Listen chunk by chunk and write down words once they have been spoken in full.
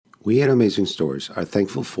We at Amazing Stories are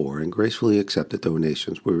thankful for and gracefully accept the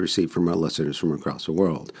donations we receive from our listeners from across the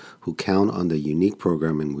world who count on the unique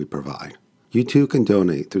programming we provide. You too can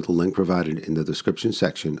donate through the link provided in the description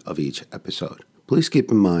section of each episode. Please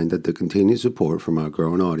keep in mind that the continued support from our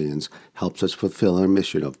growing audience helps us fulfill our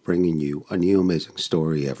mission of bringing you a new amazing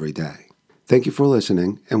story every day. Thank you for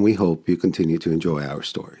listening, and we hope you continue to enjoy our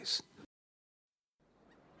stories.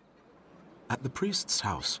 At the priest's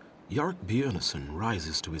house, Yorick Björnsson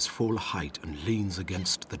rises to his full height and leans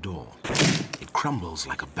against the door. It crumbles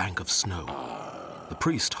like a bank of snow. The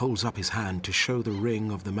priest holds up his hand to show the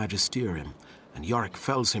ring of the magisterium, and Yorick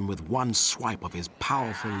fells him with one swipe of his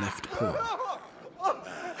powerful left paw.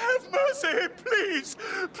 Have mercy, please!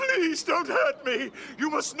 Please don't hurt me! You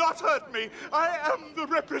must not hurt me! I am the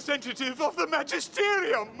representative of the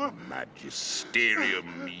magisterium!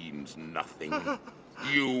 Magisterium means nothing.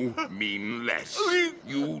 You mean less.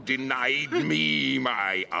 You denied me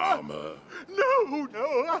my armor.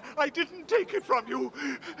 No, I didn't take it from you.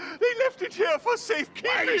 They left it here for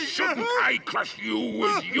safekeeping. Why shouldn't I crush you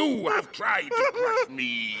as you have tried to crush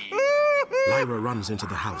me? Lyra runs into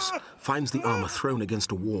the house, finds the armor thrown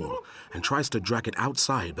against a wall, and tries to drag it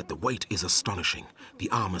outside, but the weight is astonishing. The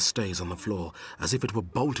armor stays on the floor, as if it were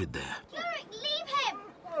bolted there. Yorick, leave him!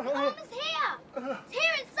 The armor's here! It's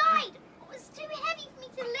here inside! It's too heavy for me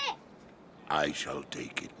to lift. I shall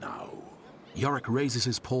take it now. Yorick raises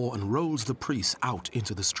his paw and rolls the priest out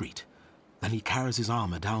into the street. Then he carries his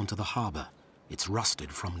armor down to the harbor. It's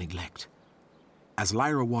rusted from neglect. As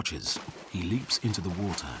Lyra watches, he leaps into the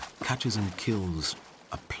water, catches and kills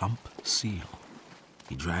a plump seal.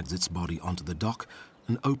 He drags its body onto the dock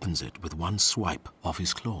and opens it with one swipe of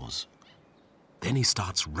his claws. Then he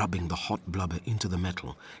starts rubbing the hot blubber into the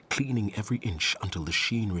metal, cleaning every inch until the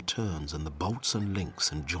sheen returns and the bolts and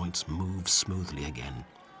links and joints move smoothly again.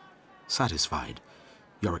 Satisfied,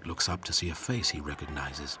 Yorick looks up to see a face he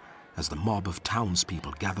recognizes as the mob of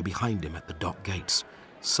townspeople gather behind him at the dock gates.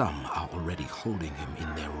 Some are already holding him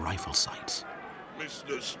in their rifle sights.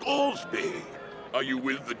 Mr. Scoresby, are you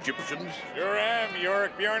with the Egyptians? Sure am,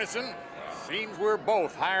 Yorick Björnsson. Seems we're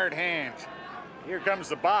both hired hands. Here comes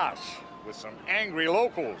the boss with some angry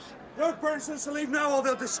locals. Yorick Björnsson's to leave now or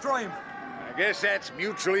they'll destroy him. I guess that's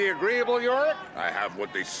mutually agreeable, Yorick? I have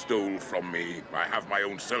what they stole from me. I have my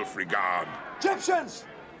own self-regard. Egyptians!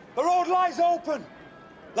 The road lies open!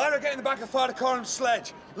 Lyra, get in the back of Father Coram's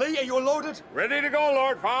sledge. Lee, are you loaded? Ready to go,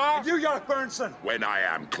 Lord Farr. And you, Yorick Björnsson? When I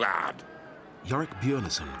am clad. Yorick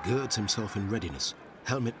Björnsson girds himself in readiness.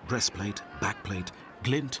 Helmet, breastplate, backplate,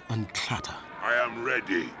 glint and clatter. I am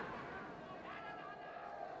ready.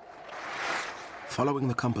 Following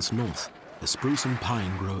the compass north, the spruce and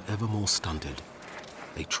pine grow ever more stunted.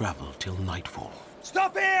 They travel till nightfall.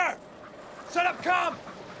 Stop here! Set up camp!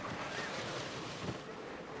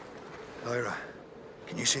 Lyra,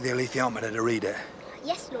 can you see the alethiometer to read it?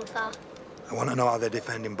 Yes, Lord Farr. I want to know how they're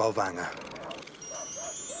defending Bolvangar.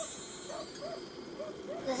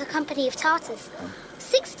 There's a company of Tartars.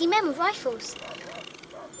 60 men with rifles.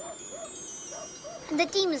 And the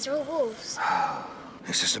demons are all wolves.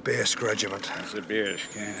 It's a Sibirsk regiment.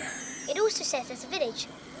 Sibirsk, yeah. It also says there's a village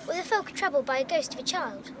where the folk are troubled by a ghost of a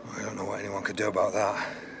child. I don't know what anyone could do about that.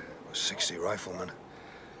 60 riflemen.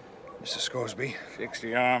 Mr. Scoresby?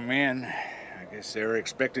 60 armed men. I guess they're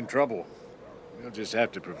expecting trouble. We'll just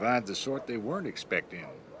have to provide the sort they weren't expecting.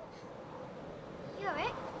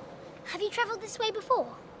 Yorick, have you travelled this way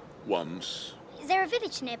before? Once. Is there a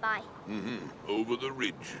village nearby? Over the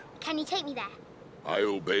ridge. Can you take me there? I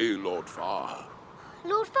obey Lord Farr.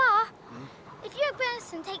 Lord Farr? If Yorick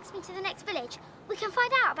Björnsson takes me to the next village, we can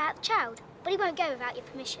find out about the child, but he won't go without your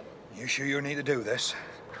permission. You sure you need to do this?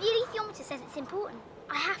 The alethiometer says it's important.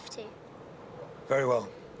 I have to. Very well.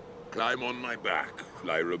 Climb on my back,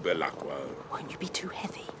 Lyra Belacqua. Won't you be too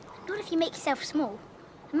heavy? Not if you make yourself small.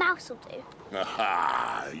 A mouse will do.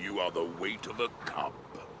 Aha! You are the weight of a cup.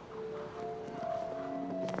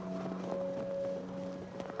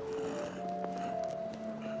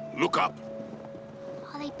 Look up!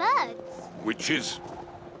 Are they birds? Witches.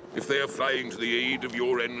 If they are flying to the aid of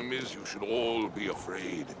your enemies, you should all be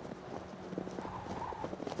afraid.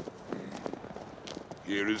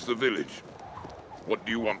 Here is the village. What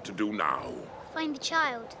do you want to do now? Find the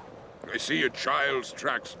child. I see a child's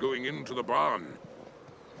tracks going into the barn.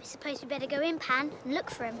 I suppose we better go in, Pan, and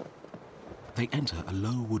look for him. They enter a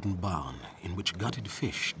low wooden barn in which gutted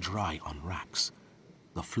fish dry on racks.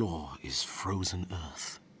 The floor is frozen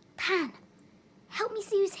earth. Pan, help me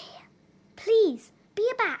see who's here. Please, be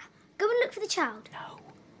a bat. Go and look for the child. No.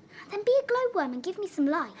 Then be a glowworm and give me some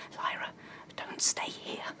light. Lyra, don't stay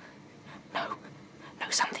here. No,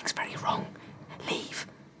 something's very wrong. Leave.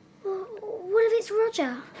 it's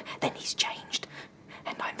Roger. Then he's changed,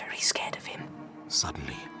 and I'm very scared of him.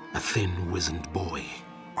 Suddenly, a thin, wizened boy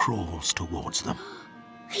crawls towards them.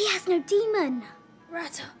 He has no demon.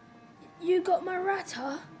 Ratter. You got my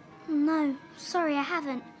ratter? No, sorry, I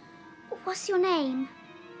haven't. What's your name?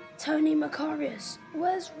 Tony Macarius.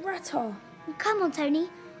 Where's Ratter? Come on, Tony.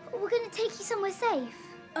 We're going to take you somewhere safe.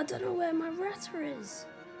 I don't know where my ratter is.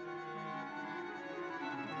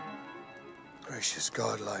 Gracious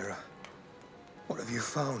God, Lyra. What have you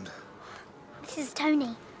found? This is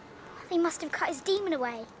Tony. They must have cut his demon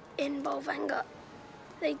away. In Bolvanga.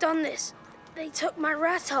 They done this. They took my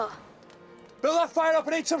ratter. Build that fire up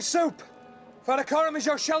and eat some soup. Father Coram is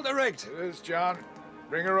your shelter rigged. It is, John.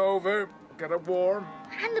 Bring her over. Get her warm.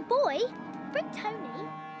 And the boy? Bring Tony.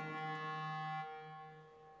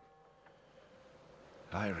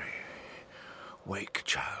 Lyra, wake,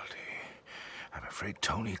 child. I'm afraid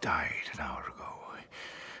Tony died an hour ago.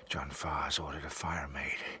 John Farr has ordered a fire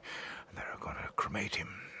made, and they're going to cremate him.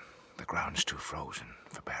 The ground's too frozen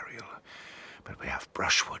for burial, but we have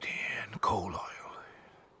brushwood and coal oil.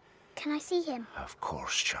 Can I see him? Of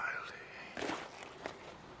course, child.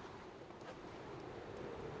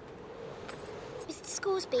 Mr.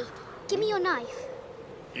 Scoresby, give me your knife.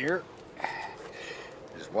 Here.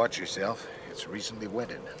 Just watch yourself. It's recently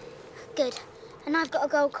wetted. Good. And I've got a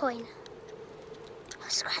gold coin. I'll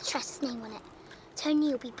scratch Ratter's name on it.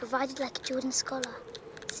 Tony will be provided like a Jordan scholar.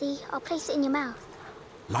 See, I'll place it in your mouth.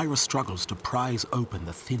 Lyra struggles to prise open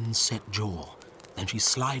the thin, set jaw. Then she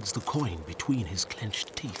slides the coin between his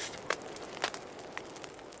clenched teeth.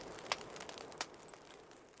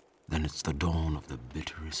 Then it's the dawn of the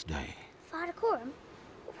bitterest day. Father Coram,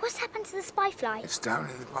 what's happened to the spy fly? It's down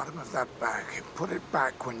in the bottom of that bag. Put it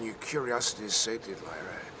back when your curiosity is sated,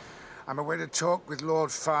 Lyra. I'm away to talk with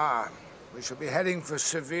Lord Farr. We shall be heading for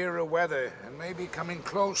severer weather and maybe coming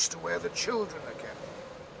close to where the children are kept.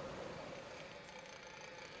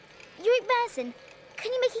 Yorick Benson,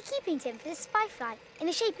 can you make a keeping tin for this spy fly in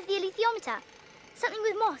the shape of the alethiometer? Something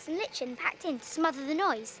with moss and lichen packed in to smother the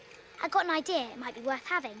noise. I got an idea it might be worth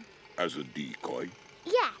having. As a decoy?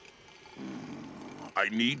 Yeah. I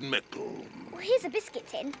need metal. Well, here's a biscuit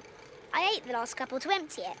tin. I ate the last couple to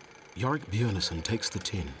empty it. Yorick Björnsson takes the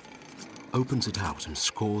tin, opens it out and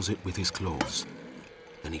scores it with his claws.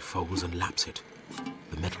 Then he folds and laps it,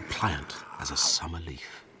 the metal pliant as a summer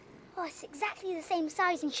leaf. Oh, it's exactly the same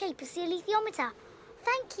size and shape as the alethiometer.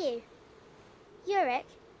 Thank you. Yorick,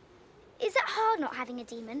 is it hard not having a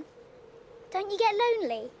demon? Don't you get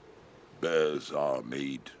lonely? Bears are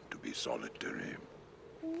made to be solitary.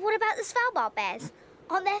 What about the Svalbard bears?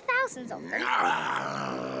 Aren't there thousands of them?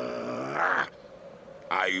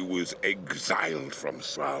 I was exiled from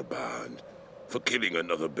Svalbard for killing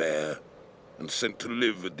another bear and sent to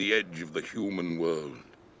live at the edge of the human world.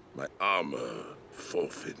 My armor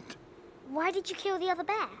forfeit. Why did you kill the other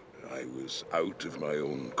bear? I was out of my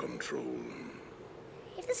own control.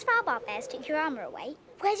 If the Svalbard bears took your armor away,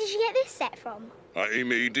 where did you get this set from? I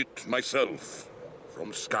made it myself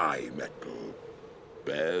from sky metal.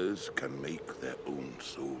 Bears can make their own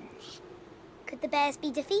souls. Could the bears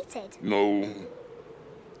be defeated? No.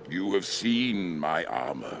 You have seen my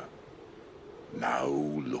armor. Now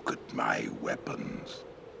look at my weapons.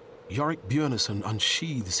 Yorick Björnsson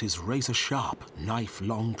unsheathes his razor-sharp,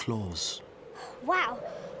 knife-long claws. Wow,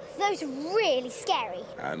 those are really scary.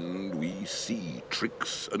 And we see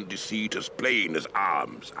tricks and deceit as plain as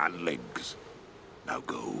arms and legs. Now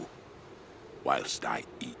go, whilst I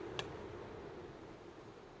eat.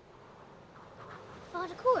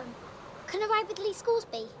 Father Coram, can I ride with Lee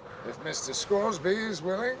Scoresby? If Mr. Scoresby is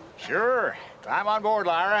willing. Sure. Climb on board,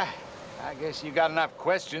 Lyra. I guess you got enough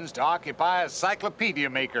questions to occupy a cyclopedia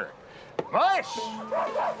maker. Mush!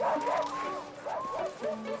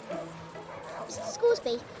 Mr.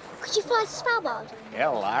 Scoresby, could you fly to Svalbard?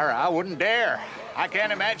 Hell, Lyra, I wouldn't dare. I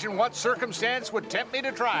can't imagine what circumstance would tempt me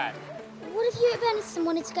to try it. What if you at Benison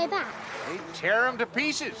wanted to go back? They'd tear them to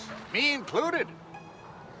pieces, me included.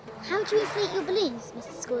 How do you inflate your balloons,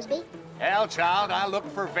 Mr. Scoresby? Hell, child, I look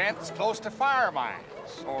for vents close to fire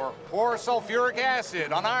mines, or pour sulfuric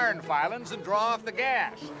acid on iron filings and draw off the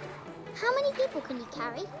gas. How many people can you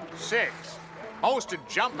carry? 6. Most would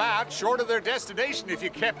jump out short of their destination if you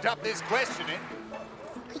kept up this questioning.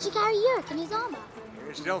 Could you carry Yorick in his armor?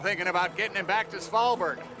 You're still thinking about getting him back to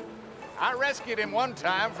Svalbard. I rescued him one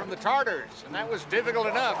time from the Tartars, and that was difficult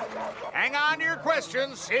enough. Hang on to your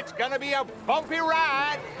questions. It's gonna be a bumpy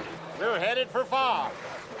ride. We're headed for fog.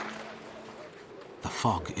 The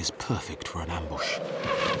fog is perfect for an ambush.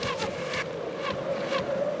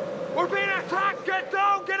 We're being attacked! Get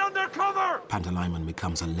down! Get under cover! Pantalaimon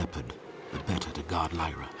becomes a leopard, the better to guard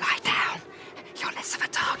Lyra. Lie down. less of a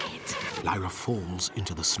target. Lyra falls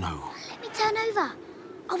into the snow. Let me turn over.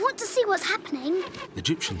 I want to see what's happening. The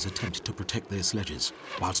Egyptians attempt to protect their sledges,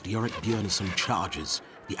 whilst Yorick Björnsson charges,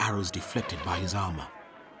 the arrows deflected by his armor.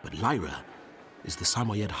 But Lyra is the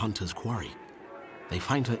Samoyed hunter's quarry. They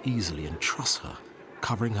find her easily and truss her,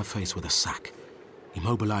 covering her face with a sack.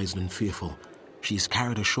 Immobilized and fearful, she is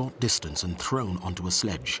carried a short distance and thrown onto a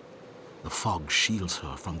sledge. The fog shields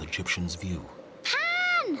her from the Egyptian's view.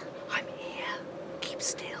 Pan! I'm here. Keep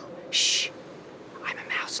still. Shh. I'm a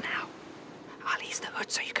mouse now. I'll ease the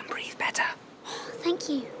hood so you can breathe better. Oh, thank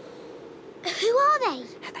you. Who are they?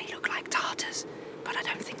 They look like Tartars, but I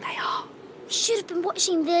don't think they are. Should have been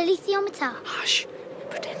watching the alethiometer. Hush.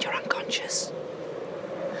 Pretend you're unconscious.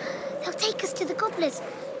 They'll take us to the gobblers.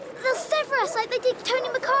 They'll sever us like they did Tony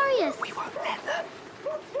Macarius. We won't let them.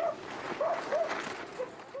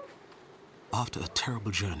 After a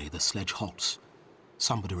terrible journey, the sledge halts.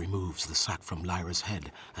 Somebody removes the sack from Lyra's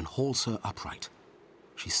head and hauls her upright.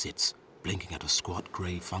 She sits, blinking at a squat,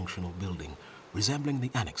 grey, functional building, resembling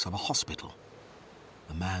the annex of a hospital.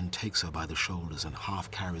 A man takes her by the shoulders and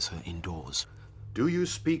half carries her indoors. Do you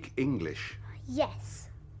speak English? Yes.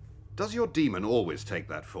 Does your demon always take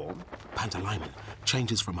that form? Pantalaimon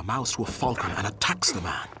changes from a mouse to a falcon and attacks the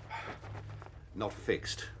man. Not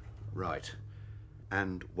fixed. Right.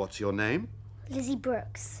 And what's your name? Lizzie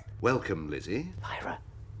Brooks. Welcome, Lizzie. Lyra,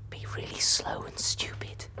 be really slow and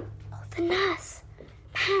stupid. Oh, the nurse.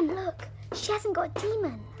 Pan, look. She hasn't got a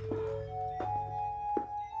demon.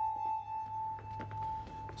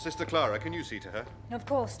 Sister Clara, can you see to her? Of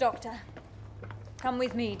course, Doctor. Come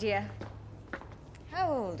with me, dear. How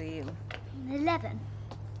old are you? 11.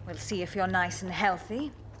 We'll see if you're nice and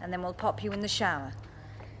healthy, and then we'll pop you in the shower.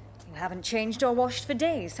 You haven't changed or washed for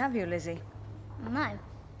days, have you, Lizzie? No.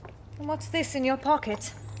 And what's this in your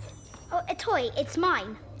pocket? Oh, a toy. It's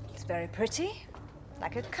mine. It's very pretty.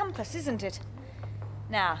 Like a compass, isn't it?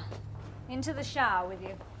 Now, into the shower with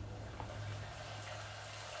you.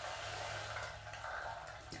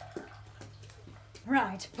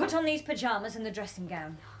 Right, put on these pajamas and the dressing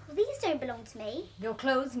gown. These don't belong to me. Your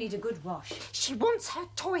clothes need a good wash. She wants her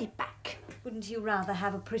toy back. Wouldn't you rather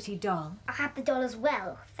have a pretty doll? I have the doll as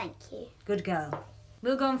well, thank you. Good girl.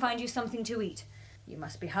 We'll go and find you something to eat. You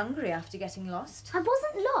must be hungry after getting lost. I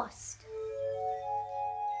wasn't lost.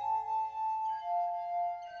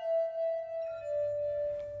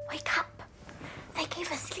 Wake up. They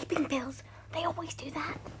gave us sleeping pills. They always do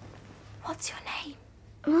that. What's your name?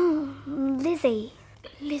 Oh, Lizzie.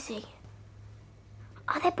 Lizzie.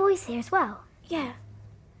 Are there boys here as well? Yeah.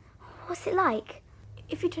 What's it like?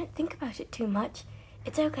 If you don't think about it too much,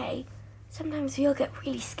 it's okay. Sometimes you'll get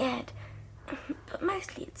really scared. But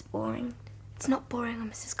mostly it's boring. It's not boring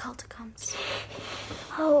when Mrs. Coulter comes.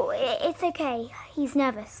 Oh, it's okay. He's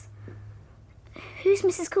nervous. Who's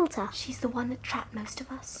Mrs. Coulter? She's the one that trapped most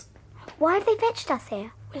of us. Why have they fetched us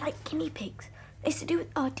here? We're like guinea pigs. It's to do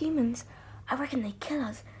with our demons. I reckon they kill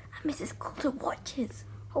us, and Mrs. Coulter watches.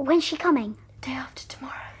 When's she coming? Day after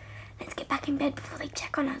tomorrow. Let's get back in bed before they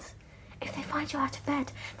check on us. If they find you out of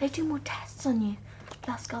bed, they do more tests on you.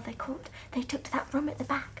 Last girl they caught, they took to that room at the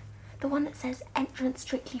back. The one that says entrance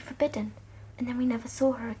strictly forbidden. And then we never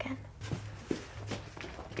saw her again.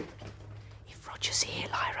 If Roger's here,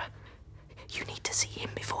 Lyra, you need to see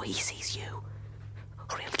him before he sees you,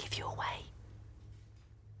 or he'll give you away.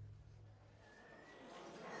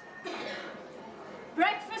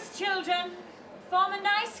 Breakfast, children. Form a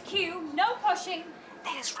nice queue, no pushing.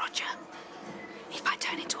 There's Roger. If I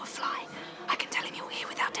turn into a fly, I can tell him you're here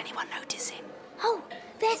without anyone noticing. Oh,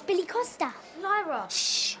 there's Billy Costa. Lyra.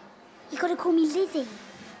 Shh. You gotta call me Lizzie.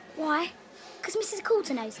 Why? Because Mrs.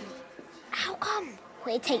 Coulter knows me. How come?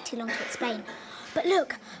 Well, it'd take too long to explain. But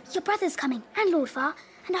look, your brother's coming, and Lord Farr,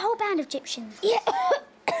 and a whole band of Egyptians. Yeah.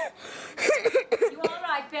 You all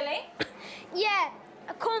right, Billy? Yeah,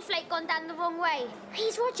 a cornflake gone down the wrong way.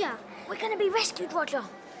 He's Roger. We're going to be rescued, Roger.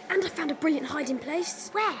 And I found a brilliant hiding place.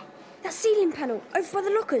 Where? That ceiling panel, over by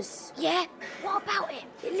the lockers. Yeah? What about it?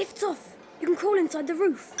 It lifts off. You can crawl inside the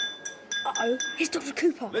roof. Uh-oh, here's Dr.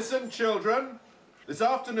 Cooper. Listen, children. This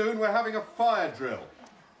afternoon we're having a fire drill.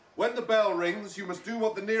 When the bell rings, you must do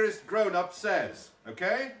what the nearest grown-up says,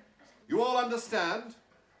 okay? You all understand?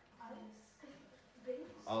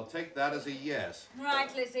 I'll take that as a yes.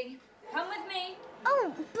 Right, Lizzie. Come with me.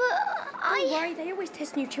 Oh, but Don't worry, they always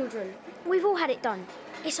test new children. We've all had it done.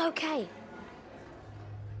 It's okay.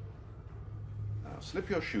 Now, slip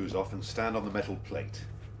your shoes off and stand on the metal plate.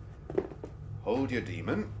 Hold your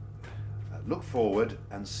demon. Look forward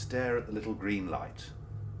and stare at the little green light.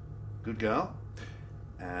 Good girl.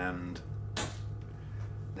 And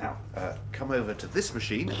now, come over to this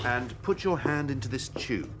machine and put your hand into this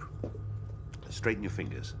tube. Straighten your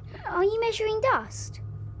fingers. Are you measuring dust?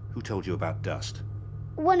 Who told you about dust?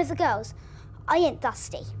 One of the girls. I ain't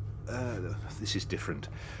dusty. This is different.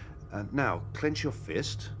 Now, clench your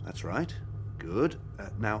fist. That's right. Good.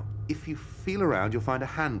 Now, if you feel around, you'll find a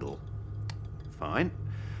handle. Fine.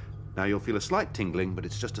 Now, you'll feel a slight tingling, but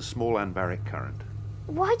it's just a small anbaric current.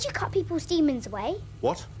 Why'd you cut people's demons away?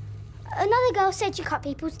 What? Another girl said you cut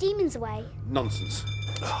people's demons away. Nonsense.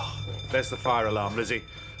 Oh, there's the fire alarm, Lizzie.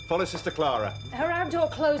 Follow Sister Clara. Her outdoor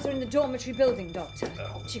clothes are in the dormitory building, Doctor.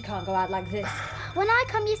 She can't go out like this. When I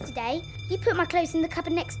come yesterday, you put my clothes in the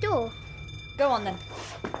cupboard next door. Go on, then.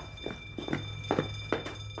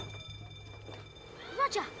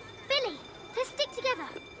 Roger, Billy, let's stick together.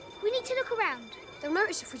 We need to look around. They'll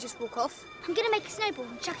notice if we just walk off. I'm going to make a snowball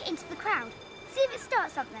and chuck it into the crowd. See if it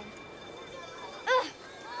starts something.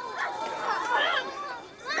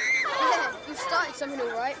 Yeah, you've started something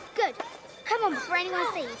all right. Good. Come on before anyone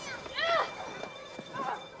sees.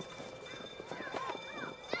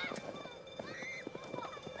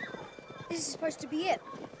 This is supposed to be it.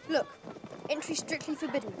 Look, entry strictly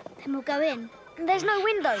forbidden. Then we'll go in. There's no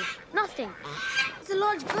windows, nothing. It's a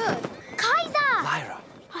large bird. Kaiser! Lyra!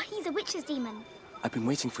 Oh, he's a witch's demon. I've been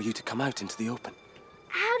waiting for you to come out into the open.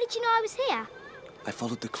 How did you know I was here? I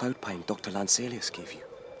followed the cloud pine Dr. Lanselius gave you.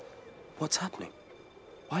 What's happening?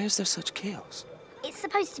 Why is there such chaos? It's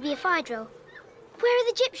supposed to be a fire drill. Where are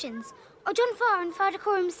the Egyptians? Are John Farr and Father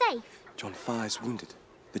Coram safe? John Farr is wounded.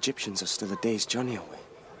 The Egyptians are still a day's journey away.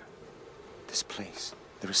 This place,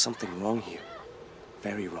 there is something wrong here.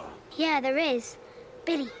 Very wrong. Yeah, there is.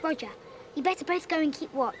 Billy, Roger, you better both go and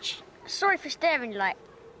keep watch. Sorry for staring, like,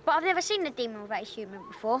 but I've never seen a demon without a human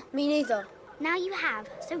before. Me neither. Now you have,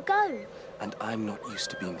 so go. And I'm not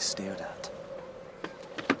used to being stared at.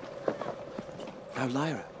 Now,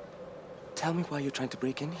 Lyra, tell me why you're trying to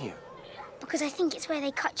break in here. Because I think it's where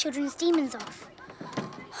they cut children's demons off.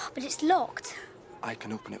 But it's locked. I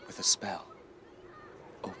can open it with a spell.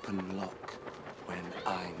 Open lock when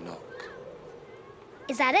I knock.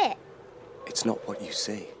 Is that it? It's not what you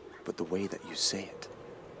say, but the way that you say it.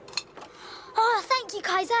 Oh, thank you,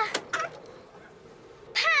 Kaiser.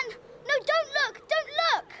 Pan! No, don't look! Don't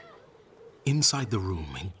look! Inside the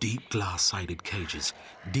room, in deep glass-sided cages,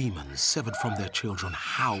 demons severed from their children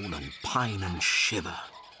howl and pine and shiver.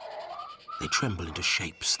 They tremble into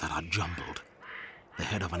shapes that are jumbled. The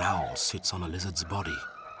head of an owl sits on a lizard's body.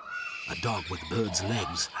 A dog with bird's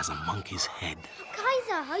legs has a monkey's head.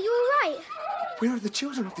 Kaiser, are you all right? Where are the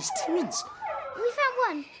children of these demons? We found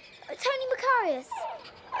one. Tony Macarius.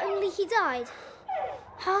 Only he died.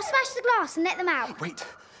 I'll smash the glass and let them out. Wait.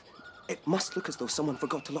 It must look as though someone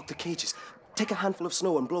forgot to lock the cages. Take a handful of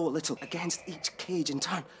snow and blow a little against each cage in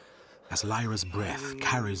turn. As Lyra's breath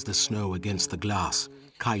carries the snow against the glass,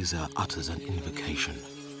 Kaiser utters an invocation.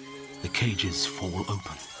 The cages fall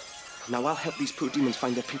open. Now I'll help these poor demons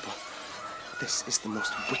find their people. This is the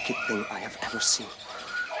most wicked thing I have ever seen.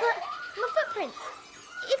 But my footprints.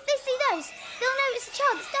 If they see those, they'll know it's a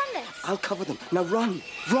child that's done this. I'll cover them. Now run!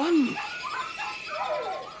 Run!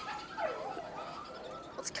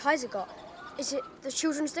 What's Kaiser got? Is it the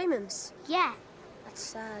children's demons? Yeah. That's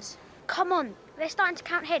sad. Come on, they're starting to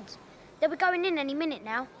count heads. They'll be going in any minute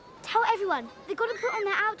now. Tell everyone they've got to put on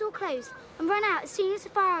their outdoor clothes and run out as soon as the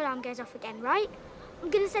fire alarm goes off again, right?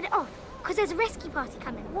 I'm going to set it off, because there's a rescue party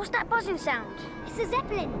coming. What's that buzzing sound? It's a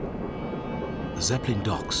Zeppelin. The Zeppelin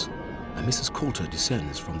docks, and Mrs. Coulter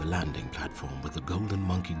descends from the landing platform with the golden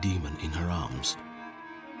monkey demon in her arms.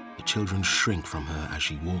 The children shrink from her as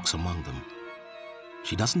she walks among them.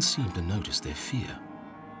 She doesn't seem to notice their fear.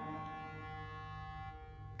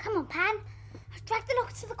 Come on, Pan. I've dragged the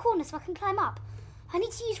locker to the corner so I can climb up. I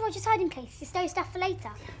need to use Roger's hiding place to stow stuff for later.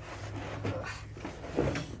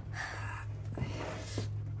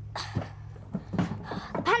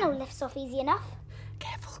 The panel lifts off easy enough.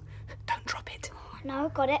 Careful, don't drop it. No,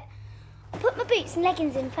 got it. I'll put my boots and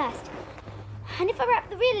leggings in first. And if I wrap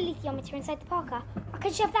the real alethiometer inside the parka, I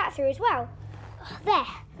can shove that through as well. There,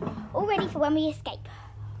 all ready for when we escape.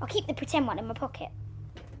 I'll keep the pretend one in my pocket.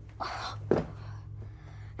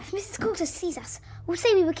 If Mrs. Coulter sees us, we'll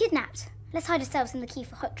say we were kidnapped. Let's hide ourselves in the queue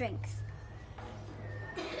for hot drinks.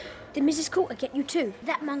 Did Mrs. Coulter get you too?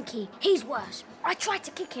 That monkey, He's worse. I tried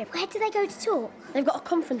to kick him. where do they go to talk? They've got a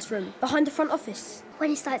conference room behind the front office.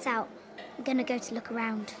 When it starts out, I'm going to go to look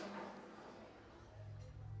around.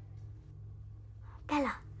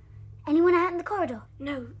 Bella, anyone out in the corridor?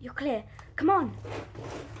 No, you're clear. Come on.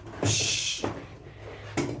 Shh.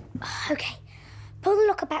 Okay, pull the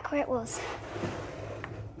locker back where it was.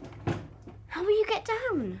 How will you get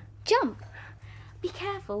down? Jump. Be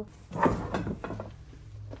careful. I'll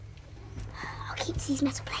keep to these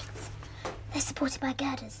metal plates. They're supported by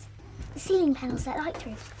girders. The ceiling panels let light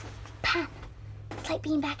through. Pan. It's like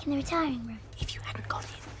being back in the retiring room. If you hadn't got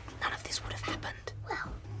in, none of this would have happened.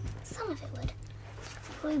 Well, some of it would.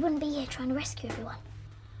 But we wouldn't be here trying to rescue everyone.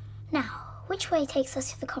 Now, which way takes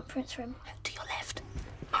us to the conference room? To your left.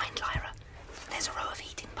 Mind, Lyra. There's a row of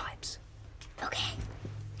heating pipes. Okay.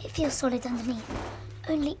 It feels solid underneath.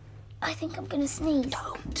 Only, I think I'm gonna sneeze.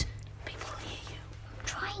 Don't. People will hear you. I'm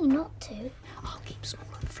trying not to. I'll keep small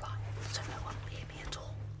and fly, so no one will hear me at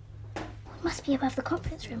all. We must be above the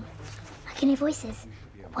conference room. I can hear voices.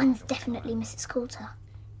 One's definitely Mrs. Coulter.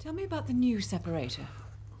 Tell me about the new separator.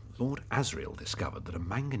 Lord Asriel discovered that a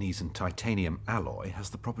manganese and titanium alloy has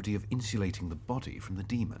the property of insulating the body from the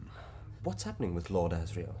demon. What's happening with Lord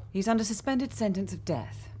Asriel? He's under suspended sentence of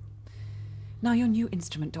death. Now, your new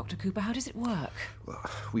instrument, Dr. Cooper, how does it work? Well,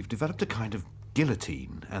 we've developed a kind of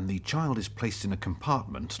guillotine, and the child is placed in a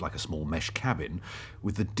compartment, like a small mesh cabin,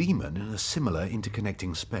 with the demon in a similar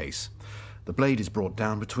interconnecting space. The blade is brought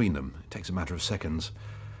down between them. It takes a matter of seconds.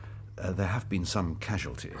 There have been some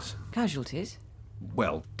casualties. Casualties?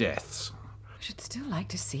 Well, deaths. I should still like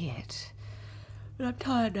to see it. But I'm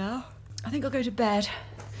tired now. I think I'll go to bed.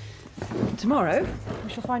 Tomorrow,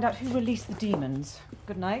 we shall find out who released the demons.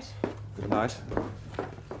 Good night. Good night.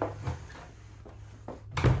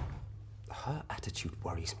 Her attitude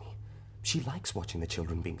worries me. She likes watching the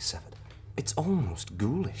children being severed. It's almost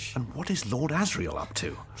ghoulish. And what is Lord Asriel up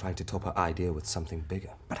to? Trying to top her idea with something bigger.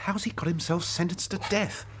 But how's he got himself sentenced to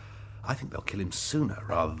death? I think they'll kill him sooner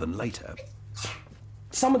rather than later.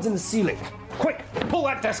 Someone's in the ceiling. Quick, pull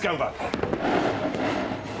that desk over.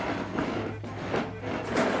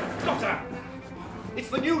 Doctor! It's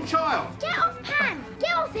the new child! Get off Pan!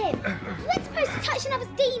 Get off him! You weren't supposed to touch another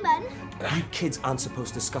demon! You kids aren't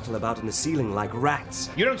supposed to scuttle about in the ceiling like rats.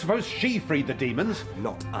 You don't suppose she freed the demons?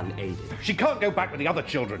 Not unaided. She can't go back with the other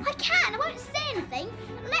children. I can! I won't say anything!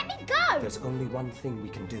 Let me go! There's only one thing we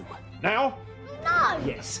can do. Now? No!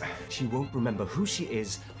 Yes. She won't remember who she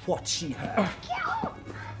is, what she heard. Get off!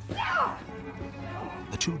 Get off!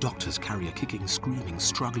 The two doctors carry a kicking, screaming,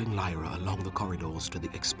 struggling Lyra along the corridors to the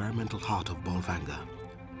experimental heart of Bolvanga.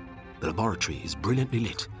 The laboratory is brilliantly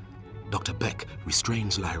lit. Dr. Beck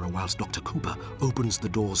restrains Lyra whilst Dr. Cooper opens the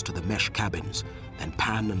doors to the mesh cabins. Then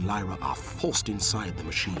Pan and Lyra are forced inside the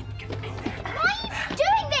machine. Why are you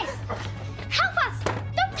doing this? Help us!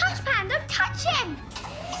 Don't touch Pan! Don't touch him!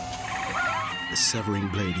 The severing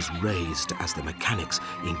blade is raised as the mechanics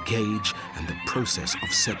engage and the process of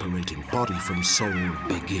separating body from soul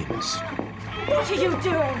begins. What are you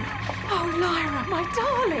doing? Oh, Lyra, my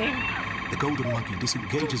darling! The golden monkey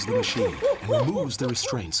disengages the machine and removes the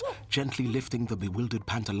restraints, gently lifting the bewildered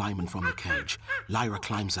Pantalaimon from the cage. Lyra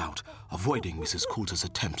climbs out, avoiding Mrs. Coulter's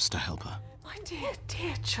attempts to help her. My dear,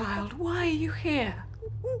 dear child, why are you here?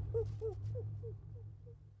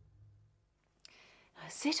 Now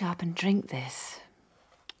sit up and drink this.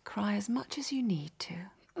 Cry as much as you need to.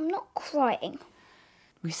 I'm not crying.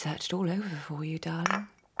 We searched all over for you, darling.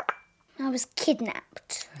 I was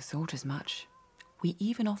kidnapped. I thought as much. We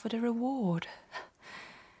even offered a reward.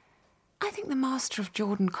 I think the master of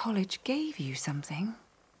Jordan College gave you something.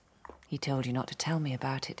 He told you not to tell me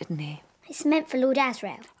about it, didn't he? It's meant for Lord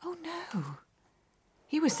Asriel. Oh, no.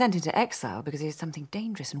 He was sent into exile because he had something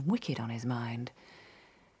dangerous and wicked on his mind.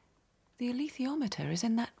 The alethiometer is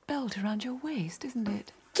in that belt around your waist, isn't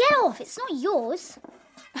it? Get off! It's not yours.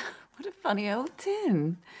 What a funny old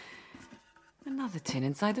tin. Another tin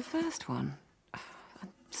inside the first one.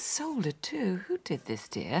 Soldered too. Who did this,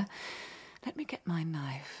 dear? Let me get my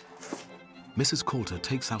knife. Mrs. Coulter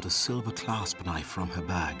takes out a silver clasp knife from her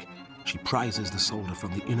bag. She prizes the solder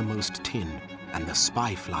from the innermost tin, and the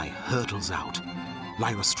spy fly hurtles out.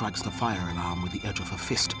 Lyra strikes the fire alarm with the edge of her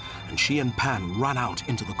fist, and she and Pan run out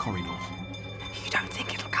into the corridor. You don't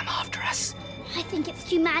think it'll come after us? I think it's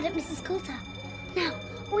too mad at Mrs. Coulter. Now,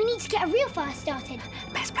 we need to get a real fire started.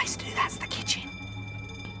 Best place to do that's the kitchen.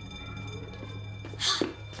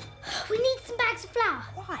 We need some bags of flour.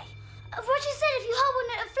 Why? Roger said if you hold one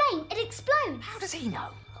at a flame, it explodes. How does he know?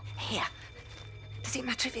 Here. Does it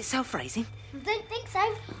matter if it's self-raising? I don't think so.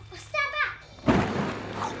 Well, stand back.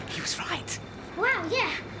 Oh, he was right. Wow,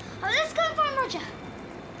 yeah. Let's go and find Roger.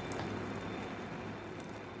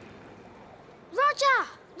 Roger!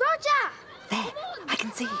 Roger! There, I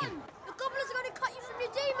can see him. The gobblers are going to cut you from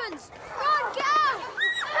your demons. Run, get out!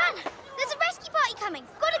 Run! There's a rescue party coming.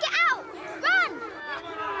 Gotta get out! Run!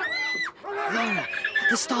 Lyra,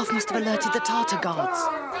 the staff must have alerted the Tartar guards.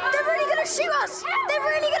 They're really going to shoot us! They're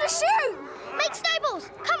really going to shoot! Make snowballs!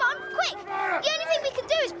 Come on, quick! The only thing we can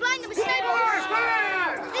do is blind them with snowballs.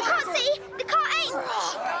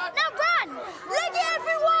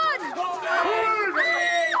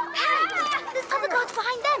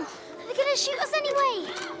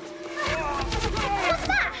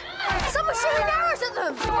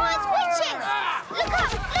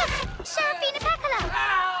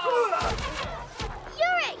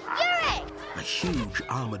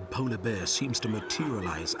 armored polar bear seems to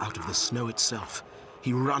materialize out of the snow itself.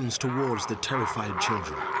 He runs towards the terrified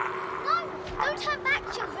children. No! Don't turn back,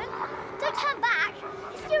 children! Don't turn back!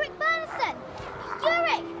 It's Yurik Bernison!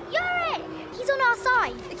 Yurik! Yurik! He's on our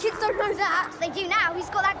side! The kids don't know that! They do now. He's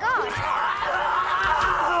got that guard.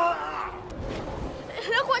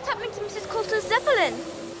 Look what's happening to Mrs. Coulter's Zeppelin!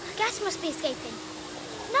 Gas must be escaping.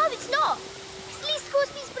 No, it's not! It's Lee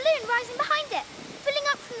Scoresby's balloon rising behind it, filling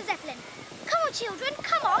up from the Zeppelin. Come on, children,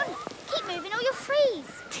 come on! Keep moving or you'll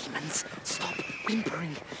freeze! Demons, stop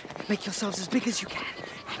whimpering. Make yourselves as big as you can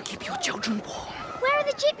and keep your children warm. Where are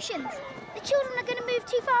the Egyptians? The children are going to move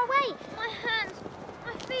too far away. My hands,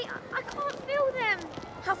 my feet, I can't feel them.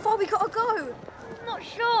 How far we gotta go? I'm not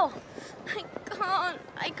sure.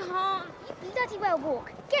 I can't. You bloody well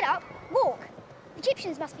walk. Get up, walk. The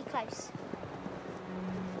Egyptians must be close.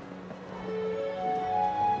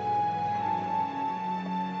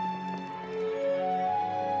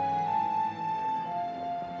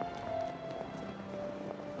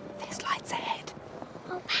 There's lights ahead.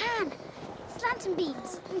 Oh, Pan, it's lantern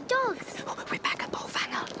beams and dogs. Oh, we're back at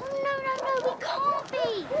Bolvangar. Oh, no, we can't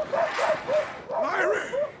be.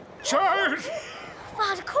 Lyra! Child!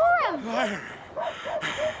 Father Coram! Lyra!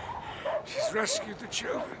 She's rescued the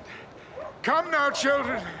children. Come now,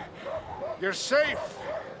 children. You're safe.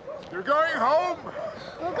 You're going home.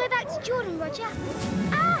 We'll go back to Jordan, Roger.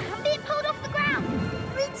 Ah, I'm being pulled off the ground.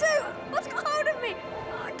 Me too. What's got hold of me?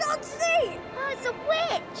 I can't see. Oh, it's a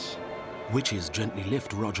witch. Witches gently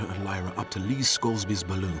lift Roger and Lyra up to Lee Scoresby's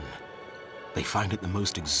balloon. They find it the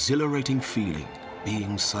most exhilarating feeling,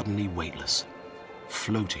 being suddenly weightless,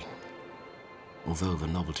 floating. Although the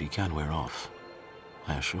novelty can wear off,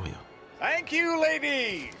 I assure you. Thank you,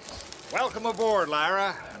 ladies. Welcome aboard,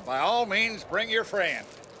 Lyra. And by all means, bring your friend.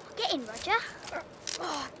 Get in, Roger.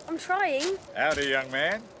 I'm trying. Howdy, young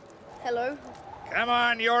man. Hello. Come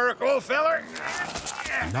on, Yorick, old feller.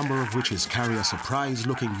 A number of witches carry a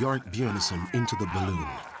surprised-looking Yorick Björnsson into the balloon.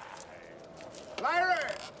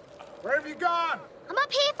 Lyra! Where have you gone? I'm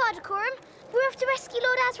up here, Father Coram. We're off to rescue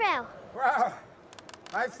Lord Azrael. Well,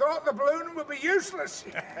 I thought the balloon would be useless.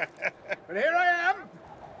 But here I am,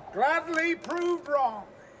 gladly proved wrong.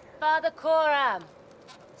 Father Coram.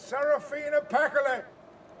 Seraphina Pacolet,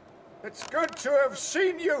 it's good to have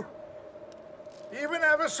seen you, even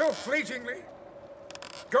ever so fleetingly.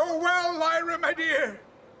 Go well, Lyra, my dear.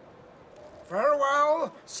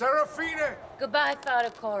 Farewell, Seraphina. Goodbye, Father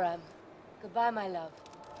Coram. Goodbye, my love.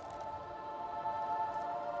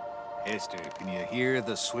 Esther, can you hear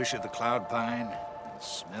the swish of the cloud pine and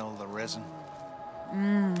smell the resin?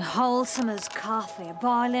 Wholesome as coffee,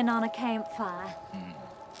 boiling on a campfire.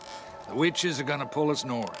 The witches are gonna pull us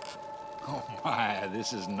north. Oh my,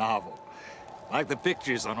 this is novel. Like the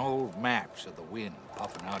pictures on old maps of the wind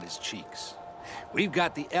puffing out his cheeks. We've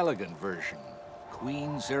got the elegant version.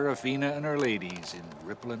 Queen Seraphina and her ladies in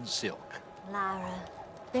rippling silk. Lyra,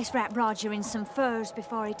 let's wrap Roger in some furs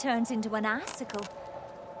before he turns into an icicle.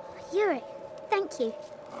 Yurik, thank you.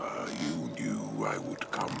 You knew I would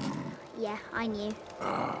come. Yeah, I knew.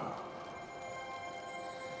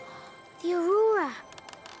 The Aurora.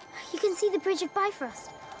 You can see the Bridge of Bifrost.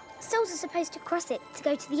 Souls are supposed to cross it to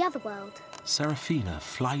go to the other world. Seraphina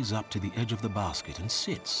flies up to the edge of the basket and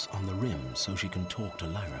sits on the rim so she can talk to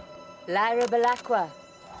Lyra. Lyra Belacqua,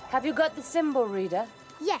 have you got the symbol reader?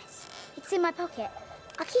 Yes, it's in my pocket.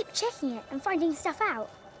 I keep checking it and finding stuff out.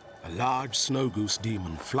 A large snow goose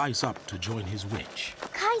demon flies up to join his witch.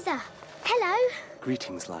 Kaiser, hello.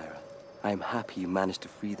 Greetings, Lyra. I am happy you managed to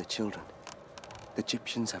free the children. The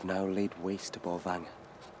Egyptians have now laid waste to Bolvangar.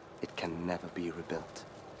 It can never be rebuilt.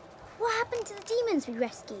 What happened to the demons we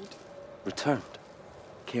rescued? Returned.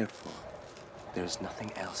 Cared for. There is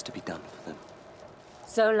nothing else to be done for them.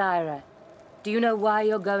 So, Lyra, do you know why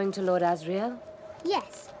you're going to Lord Azrael?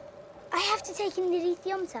 Yes. I have to take in the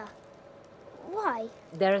Lithiometer. Why?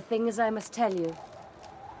 There are things I must tell you,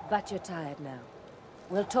 but you're tired now.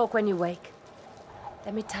 We'll talk when you wake.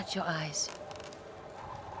 Let me touch your eyes.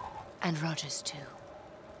 And Roger's too.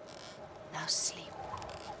 Now sleep.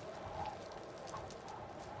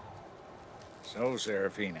 So,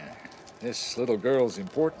 Seraphina, this little girl's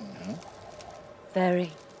important, huh?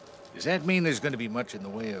 Very. Does that mean there's going to be much in the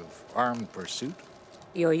way of armed pursuit?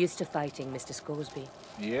 You're used to fighting, Mr. Scoresby.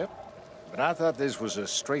 Yep. But I thought this was a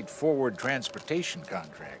straightforward transportation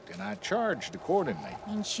contract, and I charged accordingly.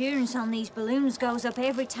 Insurance on these balloons goes up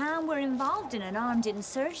every time we're involved in an armed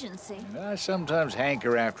insurgency. And I sometimes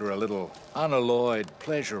hanker after a little unalloyed,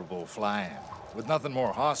 pleasurable flying, with nothing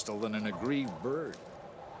more hostile than an aggrieved bird.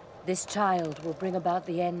 This child will bring about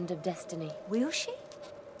the end of destiny. Will she?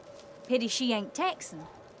 Pity she ain't Texan.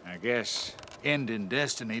 I guess ending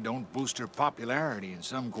destiny don't boost her popularity in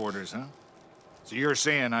some quarters, huh? So you're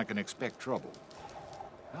saying I can expect trouble.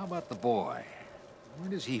 How about the boy? Where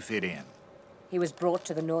does he fit in? He was brought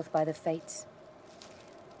to the north by the fates.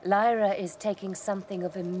 Lyra is taking something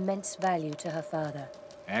of immense value to her father.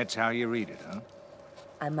 That's how you read it, huh?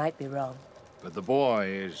 I might be wrong. But the boy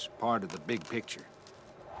is part of the big picture.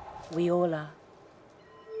 We all are.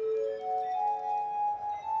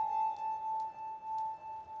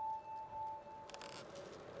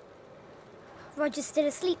 Roger's still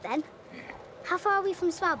asleep then? How far are we from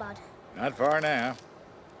Svalbard? Not far now.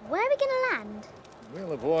 Where are we gonna land?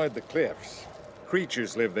 We'll avoid the cliffs.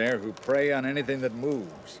 Creatures live there who prey on anything that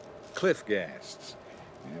moves. Cliff ghasts.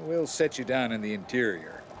 Yeah, we'll set you down in the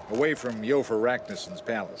interior, away from Iofur Raknison's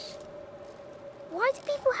palace. Why do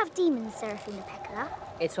people have demons, Serafina Pekkala?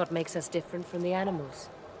 It's what makes us different from the animals.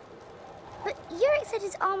 But Yurik said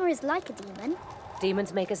his armor is like a demon.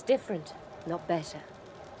 Demons make us different, not better.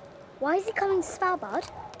 Why is he coming to Svalbard?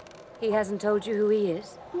 He hasn't told you who he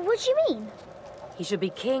is? What do you mean? He should be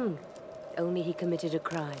king. Only he committed a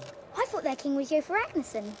crime. I thought their king was Iofur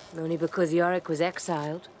Raknison. Only because Yorick was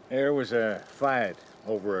exiled. There was a fight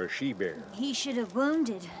over a she-bear. He should have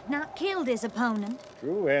wounded, not killed his opponent.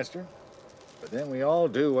 True, Esther. But then we all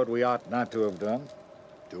do what we ought not to have done.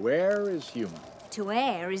 To err is human. To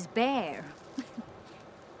err is bear.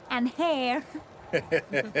 And hair.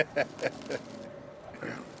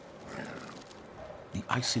 The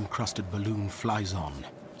ice-encrusted balloon flies on.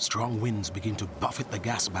 Strong winds begin to buffet the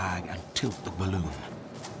gas bag and tilt the balloon.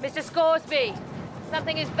 Mr. Scoresby,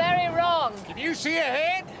 something is very wrong. Can you see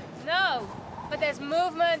ahead? No, but there's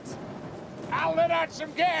movement. I'll let out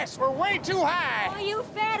some gas. We're way too high. Oh, you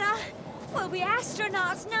better. We'll be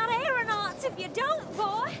astronauts, not aeronauts, if you don't,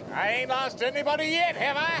 boy. I ain't lost anybody yet,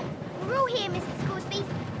 have I? We're all here, Mr. Scoresby.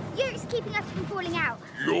 Yurik's keeping us from falling out.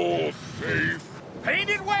 You're safe.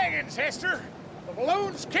 Painted wagons, Hester. The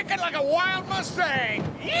balloon's kicking like a wild Mustang.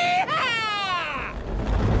 Yeehaw!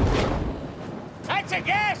 That's a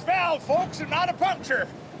gas valve, folks, and not a puncture.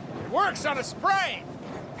 It works on a spring.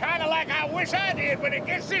 Kind of like I wish I did when it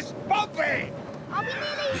gets this bumpy. Are we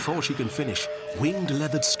nearly... Before she can finish, winged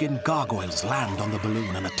leathered skin gargoyles land on the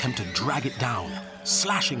balloon and attempt to drag it down.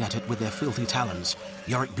 Slashing at it with their filthy talons,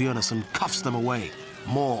 Yorick Bjornsson cuffs them away.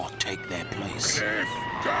 More take their place. Sisters,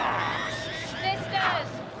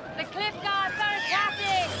 the cliff guards are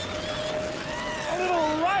attacking! A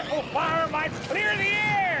little rifle fire might clear the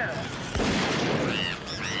air!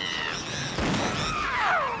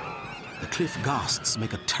 The cliff ghasts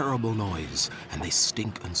make a terrible noise, and they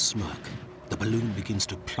stink and smirk. The balloon begins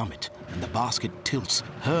to plummet, and the basket tilts,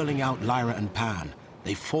 hurling out Lyra and Pan.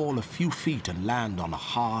 They fall a few feet and land on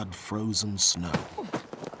hard, frozen snow.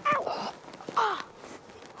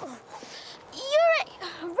 Yurik!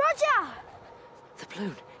 Roger! The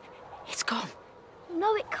balloon, it's gone.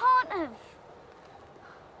 No, it can't have.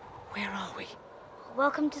 Where are we?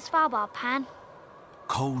 Welcome to Svalbard, Pan.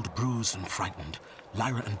 Cold, bruised, and frightened,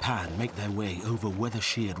 Lyra and Pan make their way over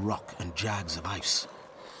weather-sheared rock and jags of ice.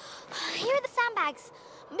 Here are the sandbags.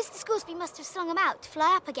 Mr. Scoresby must have slung them out to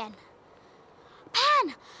fly up again.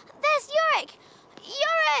 Pan! There's Yurik!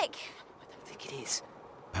 Yurik! I don't think it is.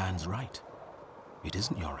 Pan's right. It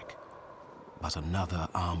isn't Yorick, but another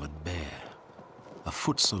armored bear. A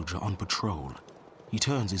foot soldier on patrol. He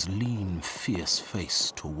turns his lean, fierce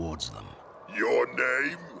face towards them. Your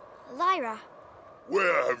name? Lyra.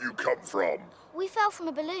 Where have you come from? We fell from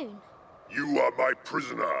a balloon. You are my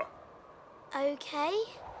prisoner. Okay.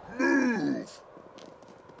 Move!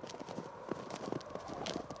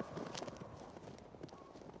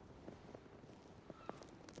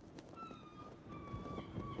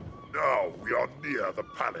 Now we are near the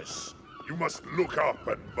palace. You must look up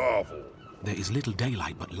and marvel. There is little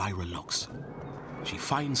daylight, but Lyra looks. She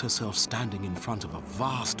finds herself standing in front of a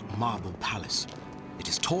vast marble palace. It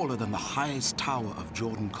is taller than the highest tower of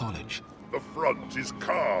Jordan College. The front is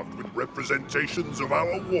carved with representations of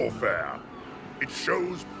our warfare. It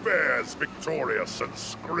shows bears victorious and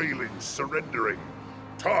Skraelings surrendering,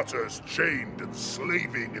 Tartars chained and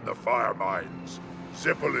slaving in the fire mines,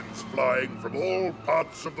 Zeppelins flying from all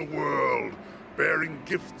parts of the world, bearing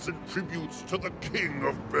gifts and tributes to the king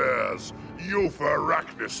of bears, Iofur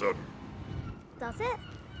Raknison. Does it?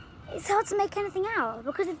 It's hard to make anything out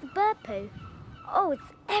because of the bird poo. Oh, it's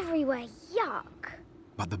everywhere. Yuck.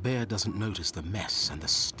 But the bear doesn't notice the mess and the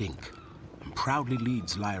stink, and proudly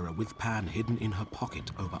leads Lyra with Pan hidden in her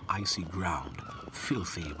pocket over icy ground,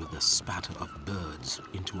 filthy with the spatter of birds,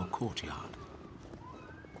 into a courtyard.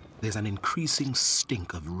 There's an increasing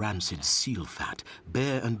stink of rancid seal fat,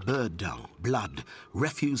 bear and bird dung, blood,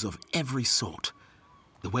 refuse of every sort.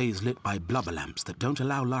 The way is lit by blubber lamps that don't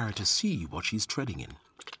allow Lyra to see what she's treading in.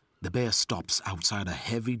 The bear stops outside a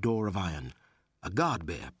heavy door of iron. A guard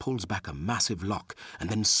bear pulls back a massive lock and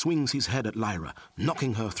then swings his head at Lyra,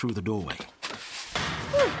 knocking her through the doorway.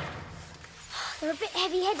 They're a bit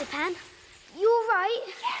heavy-headed, Pan. You all right?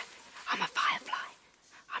 Yeah, I'm a firefly.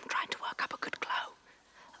 I'm trying to work up a good glow.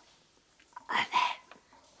 There.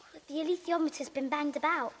 The alethiometer's been banged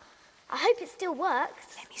about. I hope it still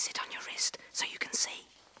works. Let me sit on your wrist so you can see.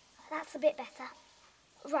 That's a bit better.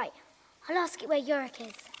 Right, I'll ask it where Yorick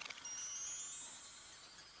is.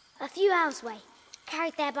 A few hours away,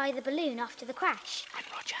 carried there by the balloon after the crash. And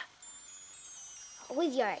Roger?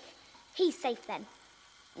 With Yorick. He's safe then.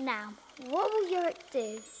 Now, what will Yorick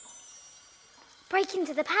do? Break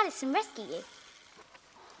into the palace and rescue you.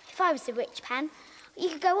 If I was a witch, Pan, you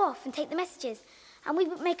could go off and take the messages, and we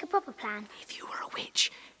would make a proper plan. If you were a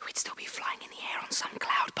witch, we'd still be flying in the air on some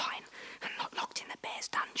cloud pine and not locked in the bear's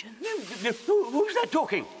dungeon. Who's that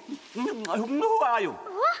talking? Who are you?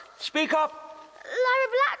 What? Speak up. Lyra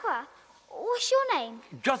Blackwell. What's your name?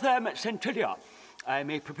 Jotham Centillia.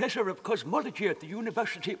 I'm a professor of cosmology at the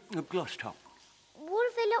University of Gloucester. What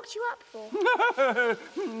have they locked you up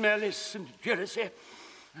for? Malice and jealousy.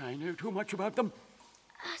 I know too much about them.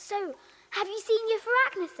 So, have you seen Euphor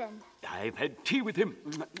Agneson? I've had tea with him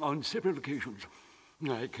on several occasions.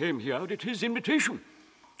 I came here at his invitation.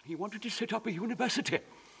 He wanted to set up a university.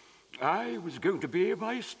 I was going to be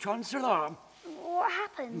vice-chancellor. What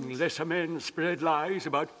happened? Lesser men spread lies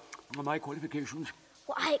about my qualifications.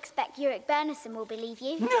 Well, I expect Yorick Bernison will believe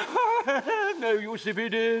you. No use if he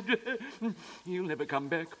did. He'll never come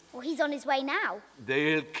back. Well, he's on his way now.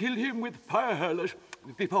 They'll kill him with fire hurlers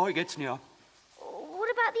before he gets near. What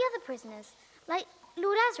about the other prisoners? Like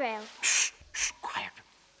Lord Azrael? Shh, quiet.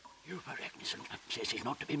 Euphor Agneson says he's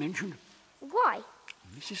not to be mentioned. Why?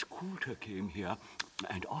 Mrs. Coulter came here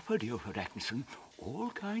and offered Euphor Agneson all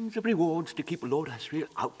kinds of rewards to keep Lord Azrael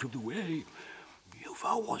out of the way.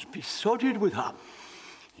 Euphor was besotted with her.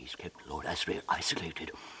 He's kept Lord Azrael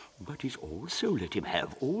isolated, but he's also let him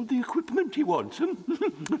have all the equipment he wants.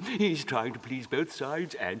 He's trying to please both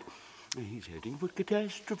sides, and he's heading for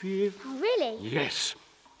catastrophe. Oh, really? Yes.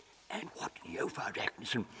 And what Euphor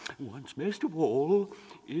Agneson wants most of all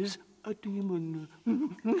is a demon.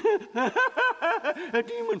 A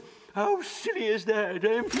demon. How silly is that,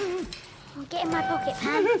 eh? I'll get in my pocket,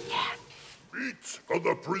 Pan. Yeah. Meat for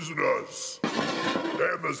the prisoners.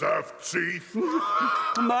 Them as have teeth.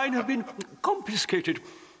 Mine have been confiscated.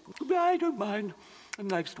 I don't mind.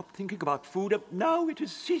 And I've stopped thinking about food. Now it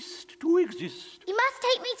has ceased to exist. You must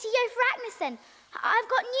take me to Euphor Agneson. I've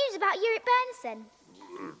got news about Yorick Bernison.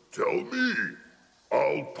 Tell me.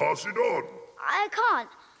 I'll pass it on. I can't.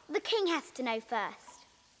 The king has to know first.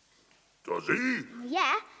 Does he?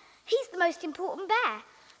 Yeah. He's the most important bear.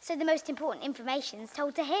 So the most important information's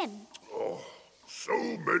told to him. Oh, so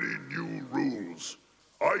many new rules.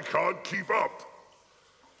 I can't keep up.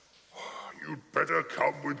 You'd better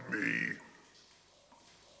come with me.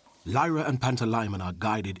 Lyra and Pantalaimon are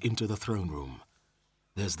guided into the throne room.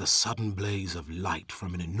 There's the sudden blaze of light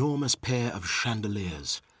from an enormous pair of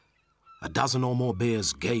chandeliers. A dozen or more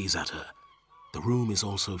bears gaze at her. The room is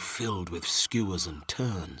also filled with skewers and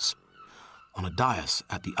terns. On a dais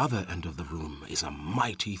at the other end of the room is a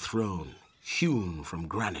mighty throne, hewn from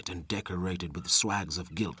granite and decorated with swags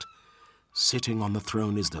of gilt. Sitting on the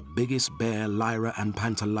throne is the biggest bear Lyra and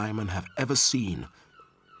Pantalaimon have ever seen.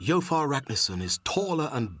 Euphor Agneson is taller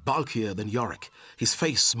and bulkier than Yorick, his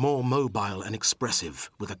face more mobile and expressive,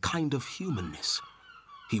 with a kind of humanness.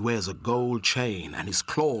 He wears a gold chain, and his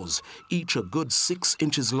claws, each a good 6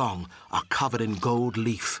 inches long, are covered in gold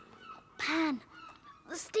leaf. Pan,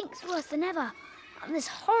 the stink's worse than ever. On this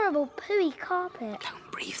horrible pooey carpet.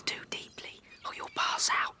 Don't breathe too deeply, or you'll pass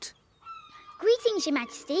out. Greetings, Your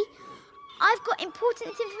Majesty. I've got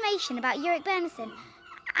important information about Yorick Bernison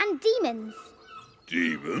and demons.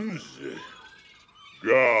 Demons?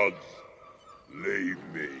 Gods, leave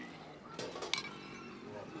me.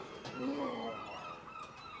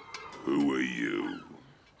 Who are you?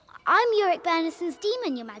 I'm Yorick Bernison's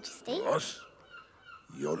demon, Your Majesty. What?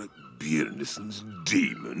 Yorick Bernison's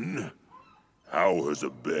demon? How has a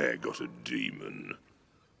bear got a demon?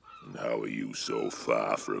 And how are you so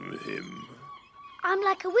far from him? I'm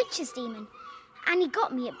like a witch's demon, and he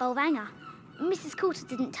got me at Bolvangar. Mrs. Coulter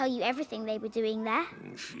didn't tell you everything they were doing there.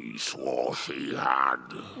 She swore she had.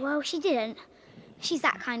 Well, she didn't. She's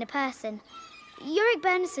that kind of person. Yorick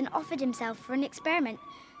Bernison offered himself for an experiment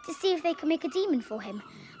to see if they could make a demon for him,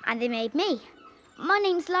 and they made me. My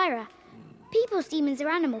name's Lyra. People's demons are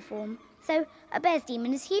animal form, so a bear's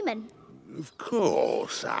demon is human. Of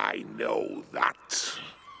course I know that.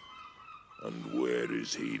 And where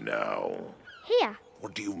is he now? Here.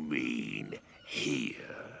 What do you mean, here?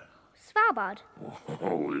 Svalbard.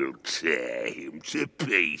 Oh, we'll tear him to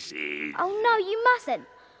pieces. Oh no, you mustn't.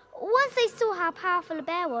 Once they saw how powerful a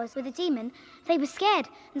bear was with a demon, they were scared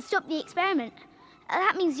and stopped the experiment.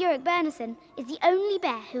 That means Yorick Byrnison is the only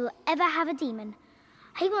bear who will ever have a demon.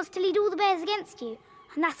 He wants to lead all the bears against you,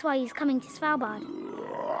 and that's why he's coming to Svalbard.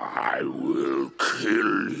 I will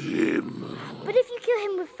kill him. But if you kill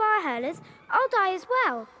him with fire hurlers, I'll die as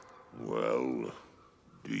well. Well,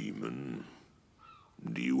 demon,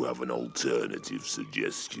 do you have an alternative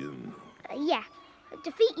suggestion? Yeah.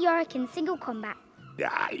 Defeat Yorick in single combat.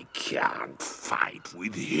 I can't fight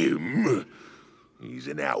with him. He's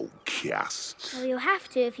an outcast. Well, you'll have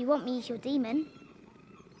to if you want me as your demon.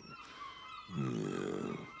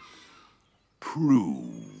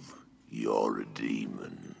 Prove you're a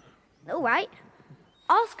demon. All right.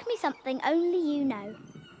 Ask me something only you know.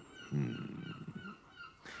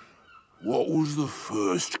 What was the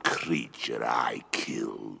first creature I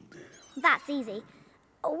killed? That's easy.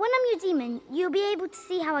 When I'm your demon, you'll be able to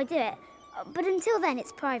see how I do it. But until then,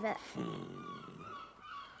 it's private.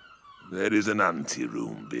 There is an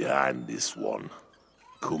anteroom behind this one.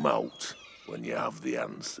 Come out when you have the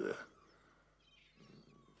answer.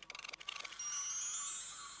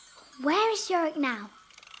 Where is Yorick now?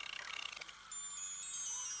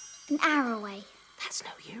 An hour away. That's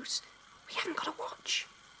no use. We haven't got a watch.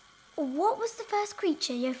 What was the first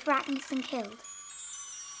creature Yofragnisson killed?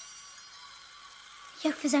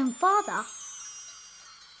 Yofa's own father?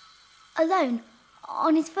 Alone,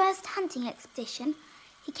 on his first hunting expedition,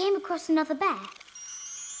 he came across another bear.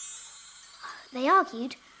 They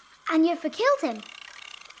argued, and Yofa killed him.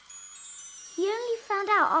 He only found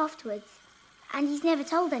out afterwards, and he's never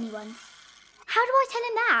told anyone. How do I tell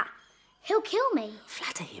him that? He'll kill me.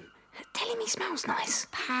 Flatter him. Tell him he smells nice.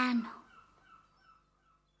 Pan.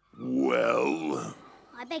 Well?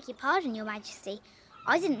 I beg your pardon, Your Majesty.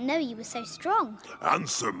 I didn't know you were so strong.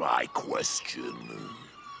 Answer my question.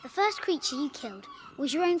 The first creature you killed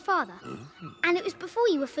was your own father, and it was before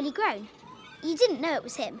you were fully grown. You didn't know it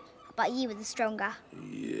was him, but you were the stronger.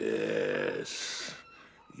 Yes.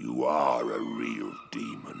 You are a real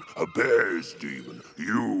demon, a bear's demon.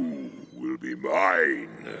 You will be mine.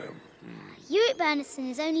 Yorick Byrnison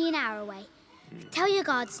is only an hour away. Tell your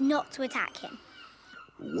guards not to attack him.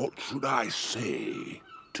 What should I say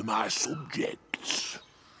to my subjects?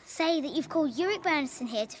 Say that you've called Yorick Byrnison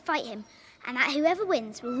here to fight him, and that whoever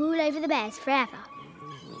wins will rule over the bears forever.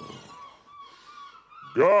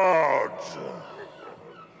 Guards!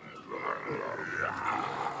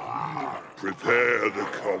 Prepare the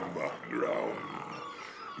combat ground.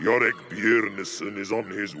 Yorick Byrnison is on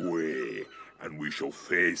his way, and we shall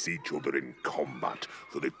face each other in combat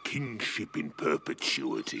for the kingship in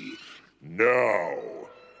perpetuity. Now,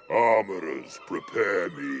 armorers, prepare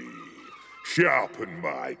me. Sharpen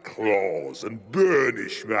my claws and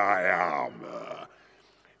burnish my armor.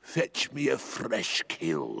 Fetch me a fresh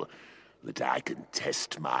kill that I can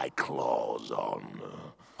test my claws on.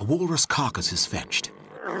 A walrus carcass is fetched.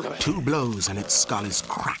 2 blows and its skull is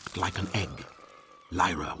cracked like an egg.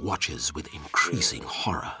 Lyra watches with increasing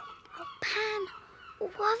horror. Pan,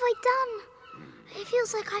 what have I done? It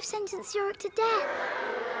feels like I've sentenced Yorick to death.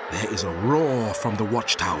 There is a roar from the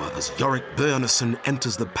watchtower as Yorick Byrnison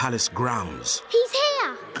enters the palace grounds. He's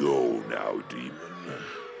here! Go now, demon.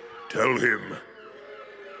 Tell him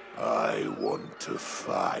I want to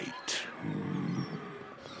fight.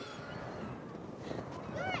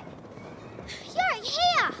 Yorick,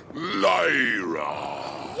 here!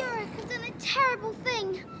 Lyra! Yorick, I've done a terrible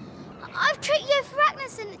thing. I've tricked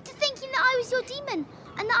Yofragnisson into thinking that I was your demon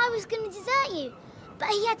and that I was going to desert you. But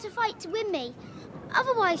he had to fight to win me.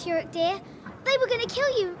 Otherwise, Yorick dear, they were going to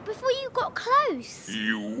kill you before you got close.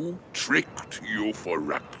 You tricked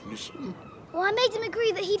Yofragnisson? Well, I made him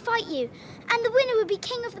agree that he'd fight you, and the winner would be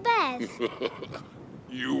king of the bears.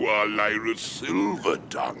 You are Lyra's silver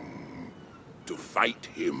tongue. To fight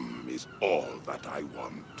him is all that I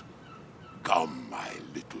want. Come, my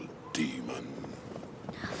little demon.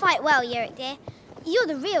 Fight well, Yorick dear. You're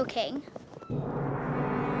the real king.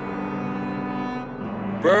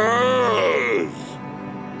 Bears!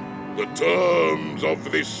 The terms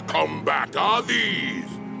of this combat are these.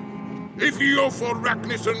 If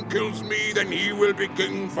Yofragnisson kills me, then he will be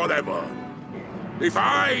king forever. If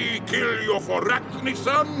I kill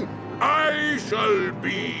Yofragnisson, I shall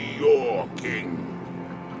be your king.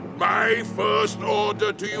 My first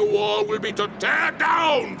order to you all will be to tear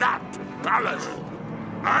down that palace.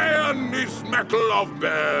 Iron is metal of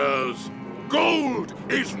bears. Gold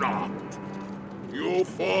is not.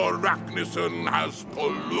 Iofur Raknison has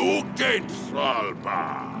polluted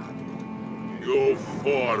Svalbard.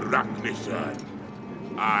 Iofur Raknison,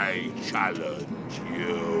 I challenge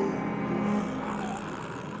you.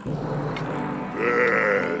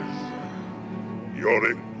 Yes.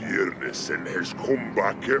 Yorick Byrnison has come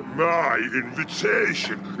back at my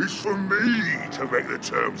invitation. It's for me to make the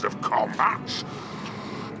terms of combat.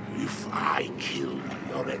 If I kill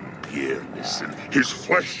Yorick Byrnison, his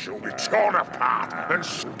flesh shall be torn apart and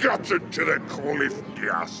scattered to the cliff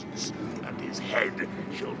gases, and his head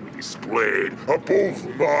shall be displayed above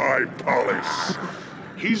my palace.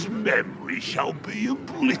 His memory shall be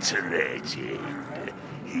obliterated.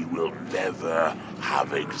 He will never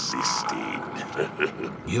have existed.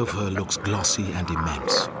 Iofur looks glossy and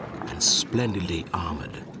immense, and splendidly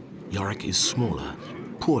armored. Yorick is smaller,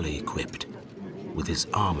 poorly equipped, with his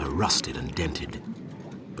armor rusted and dented.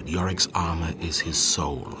 But Yorick's armor is his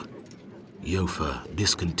soul. Iofur,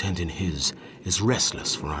 discontent in his, is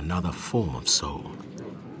restless for another form of soul.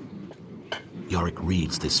 Yorick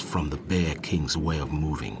reads this from the Bear King's way of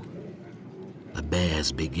moving. The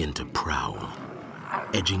bears begin to prowl,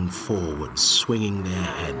 edging forward, swinging their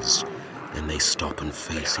heads. Then they stop and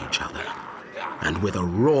face each other. And with a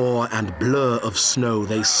roar and blur of snow,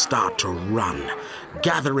 they start to run,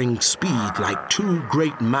 gathering speed like two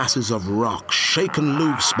great masses of rock shaken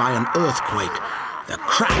loose by an earthquake. The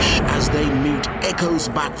crash as they meet echoes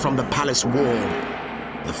back from the palace wall.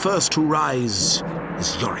 The first to rise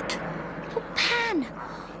is Yorick. Oh, Pan!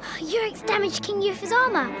 Yorick's damaged King Iofur's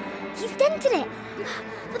armor. He's dented it.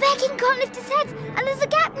 The Bear King can't lift his head, and there's a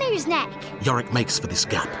gap near his neck. Yorick makes for this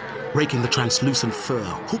gap, raking the translucent fur,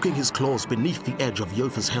 hooking his claws beneath the edge of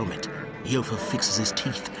Iofur's helmet. Iofur fixes his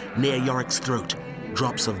teeth near Yorick's throat.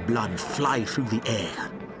 Drops of blood fly through the air.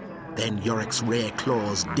 Then Yorick's rare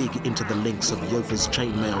claws dig into the links of Iofur's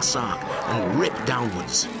chainmail sark and rip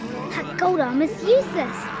downwards. That gold armor's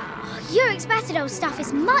useless. Yorick's battered old stuff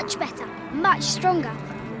is much better, much stronger.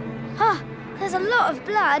 There's a lot of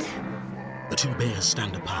blood. The two bears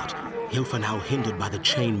stand apart. Iofur now hindered by the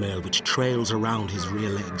chainmail which trails around his rear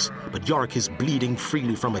legs. But Yorick is bleeding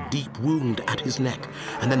freely from a deep wound at his neck.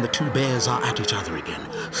 And then the two bears are at each other again,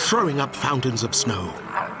 throwing up fountains of snow.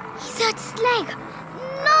 He's hurt his leg.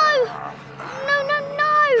 No! No, no,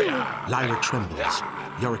 no! Lyra trembles.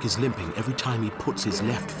 Yorick is limping every time he puts his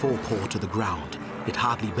left forepaw to the ground. It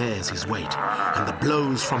hardly bears his weight, and the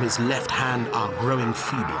blows from his left hand are growing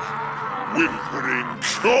feeble. Whimpering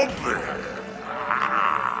children!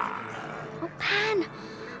 Oh, Pan!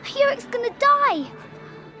 Yorick's gonna die!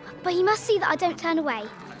 But he must see that I don't turn away.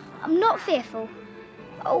 I'm not fearful.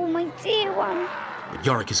 Oh, my dear one. But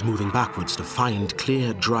Yorick is moving backwards to find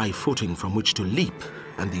clear, dry footing from which to leap,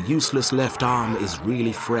 and the useless left arm is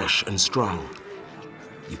really fresh and strong.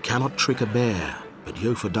 You cannot trick a bear, but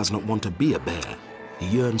Iofur does not want to be a bear. He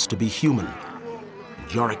yearns to be human.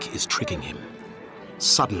 And Yorick is tricking him.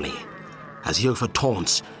 Suddenly, as Iofur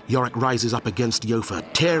taunts, Yorick rises up against Iofur,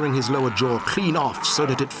 tearing his lower jaw clean off so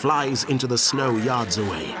that it flies into the snow yards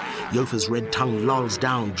away. Iofur's red tongue lolls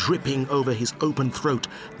down, dripping over his open throat.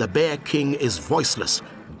 The Bear King is voiceless,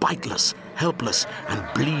 biteless, helpless, and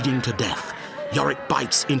bleeding to death. Yorick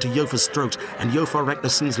bites into Iofur's throat, and Iofur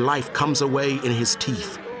Raknison's life comes away in his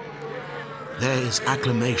teeth. There is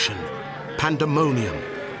acclamation, pandemonium,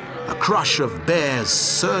 a crush of bears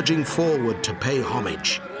surging forward to pay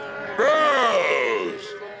homage. Bears!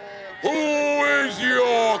 Who is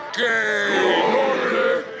your king?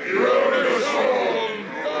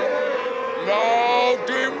 Now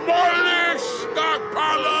demolish the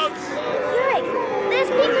palace! Yorick, there's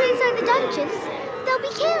people inside the dungeons. They'll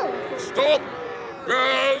be killed. Stop,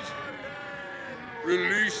 bears!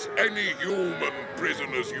 Release any human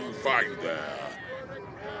prisoners you find there.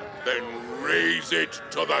 Then raise it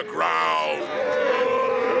to the ground.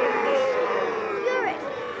 Yorick,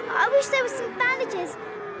 I wish there were some bandages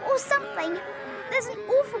or something. There's an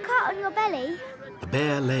awful cut on your belly. The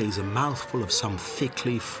bear lays a mouthful of some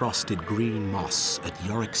thickly frosted green moss at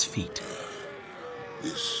Yorick's feet.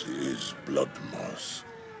 This is blood moss.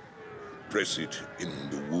 Press it in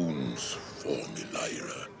the wounds for me,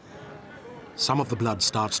 Lyra. Some of the blood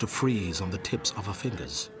starts to freeze on the tips of her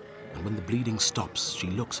fingers, and when the bleeding stops, she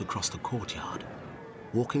looks across the courtyard.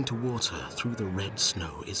 Walking towards her through the red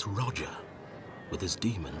snow is Roger, with his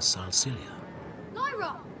demon Salsilia.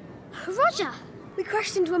 Lyra! Roger! We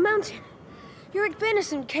crashed into a mountain. Yorick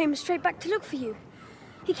Byrnison came straight back to look for you.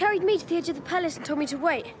 He carried me to the edge of the palace and told me to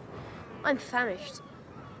wait. I'm famished.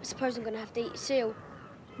 I suppose I'm going to have to eat seal.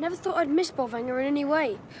 Never thought I'd miss Bolvangar in any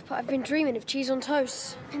way, but I've been dreaming of cheese on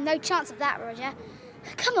toast. No chance of that, Roger.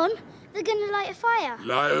 Come on, They're gonna light a fire.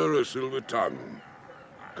 Liar, a silver tongue.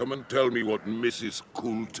 Come and tell me what Mrs.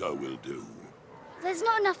 Coulter will do. There's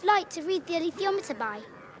not enough light to read the alethiometer by.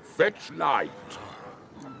 Fetch light.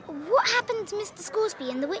 What happened to Mr. Scoresby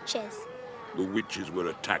and the witches? The witches were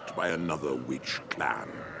attacked by another witch clan.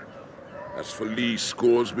 As for Lee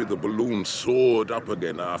Scoresby, the balloon soared up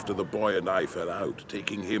again after the boy and I fell out,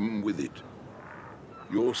 taking him with it.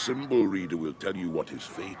 Your symbol reader will tell you what his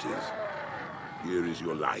fate is. Here is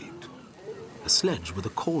your light. A sledge with a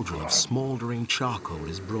cauldron of smouldering charcoal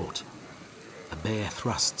is brought. A bear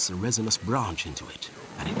thrusts a resinous branch into it,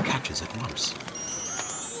 and it catches at once.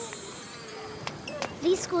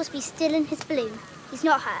 Lee Scoresby's still in his balloon. He's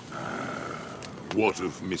not hurt. What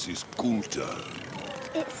of Mrs. Coulter?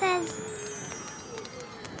 It says...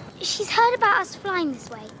 She's heard about us flying this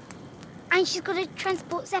way. And she's got a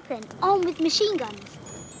transport Zeppelin armed with machine guns.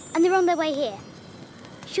 And they're on their way here.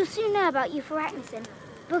 She'll soon know about you for Ragnarsson,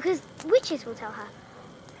 because witches will tell her.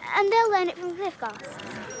 And they'll learn it from Cliffgast.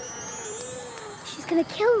 She's going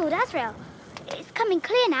to kill Lord Asriel. It's coming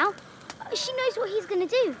clear now. She knows what he's going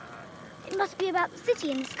to do. It must be about the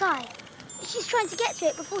city in the sky. She's trying to get to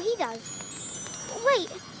it before he does. Wait,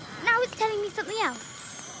 now it's telling me something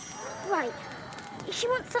else. Right. She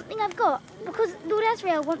wants something I've got, because Lord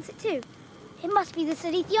Asriel wants it too. It must be the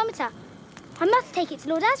alethiometer. I must take it to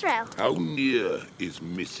Lord Asriel. How near is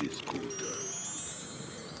Mrs. Coulter?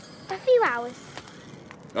 A few hours.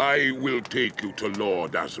 I will take you to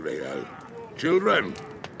Lord Asriel. Children,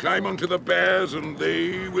 climb onto the bears and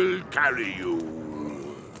they will carry you.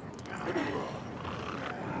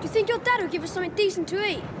 Do you think your dad will give us something decent to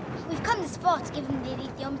eat? We've come this far to give him the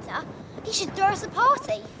alethiometer. He should throw us a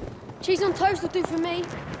party. Cheese on toast will do for me.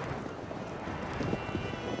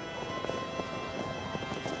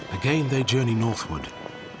 Again they journey northward.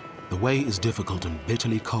 The way is difficult and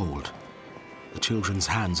bitterly cold. The children's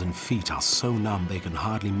hands and feet are so numb they can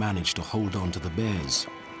hardly manage to hold on to the bears.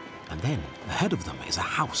 And then, ahead of them is a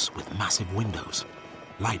house with massive windows.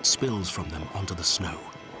 Light spills from them onto the snow.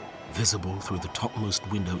 Visible through the topmost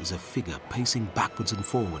window is a figure pacing backwards and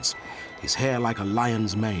forwards, his hair like a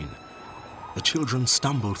lion's mane. The children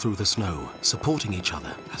stumble through the snow, supporting each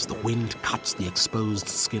other as the wind cuts the exposed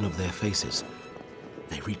skin of their faces.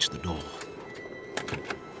 They reach the door.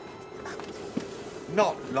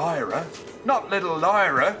 Not Lyra. Not little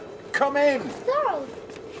Lyra. Come in. Thorold!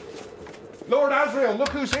 Lord Asriel, look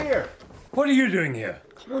who's here. What are you doing here?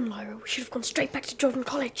 Come on, Lyra. We should have gone straight back to Jordan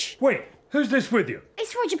College. Wait, who's this with you?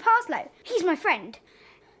 It's Roger Parslow. He's my friend.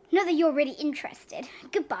 Not that you're really interested.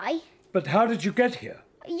 Goodbye. But how did you get here?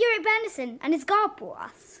 Yorick Bernison and his guard brought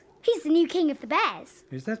us. He's the new king of the bears.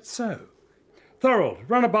 Is that so? Thorold,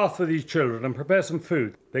 run a bath for these children and prepare some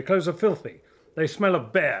food. Their clothes are filthy. They smell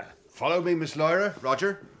of bear. Follow me, Miss Lyra.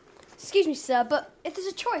 Roger. Excuse me, sir, but if there's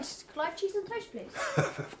a choice, could I have cheese on toast, please?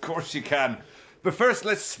 Of course you can. But first,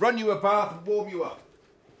 let's run you a bath and warm you up.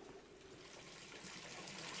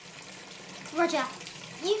 Roger,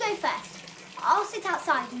 you go first. I'll sit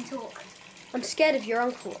outside and talk. I'm scared of your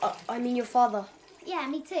uncle. I mean your father. Yeah,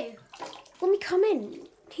 me too. When we come in,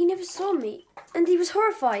 he never saw me, and he was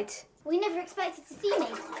horrified. We never expected to see me.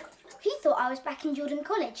 He thought I was back in Jordan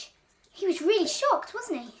College. He was really shocked,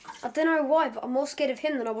 wasn't he? I don't know why, but I'm more scared of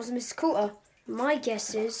him than I was of Mrs. Coulter. My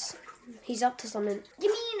guess is he's up to something.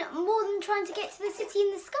 You mean more than trying to get to the city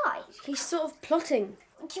in the sky? He's sort of plotting.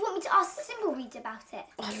 Do you want me to ask the symbol reader about it?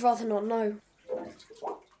 I'd rather not know.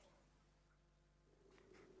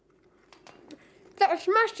 That was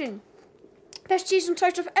smashing. Best cheese and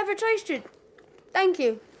toast I've ever tasted. Thank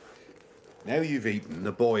you. Now you've eaten,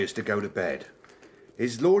 the boy is to go to bed.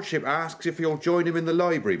 His lordship asks if you'll join him in the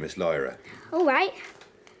library, Miss Lyra. All right.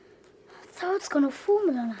 Thorod's gone all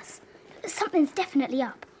formal on us. Something's definitely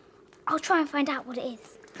up. I'll try and find out what it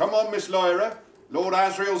is. Come on, Miss Lyra. Lord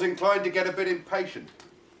Asriel's inclined to get a bit impatient.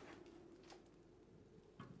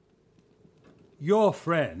 Your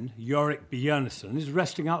friend, Yorick Björnsson, is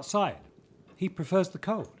resting outside. He prefers the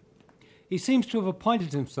cold. He seems to have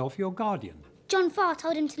appointed himself your guardian. John Farr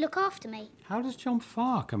told him to look after me. How does John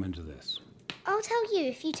Farr come into this? I'll tell you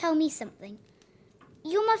if you tell me something.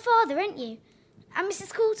 You're my father, aren't you? And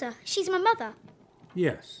Mrs. Coulter, she's my mother.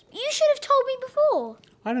 Yes. You should have told me before.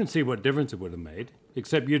 I don't see what difference it would have made,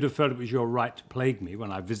 except you'd have felt it was your right to plague me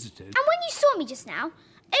when I visited. And when you saw me just now,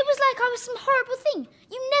 it was like I was some horrible thing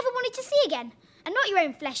you never wanted to see again, and not your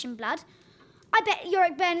own flesh and blood. I bet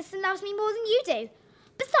Yorick Bernison loves me more than you do.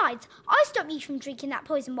 Besides, I stopped you from drinking that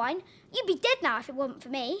poison wine. You'd be dead now if it wasn't for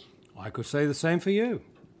me. I could say the same for you.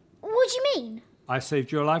 What do you mean? I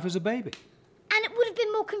saved your life as a baby. And it would have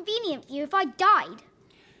been more convenient for you if I died.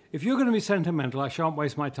 If you're going to be sentimental, I shan't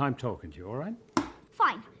waste my time talking to you, all right?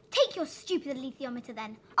 Fine. Take your your stupid alethiometer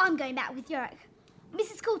then. I'm going back with Yorick.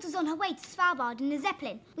 Mrs. Coulter's on her way to Svalbard in a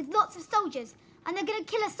Zeppelin with lots of soldiers, and they're going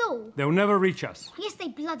to kill us all. They'll never reach us. Yes, they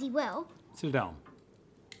bloody will. Sit down.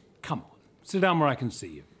 Come on. Sit down where I can see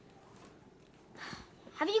you.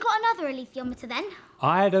 Have you got another alethiometer then?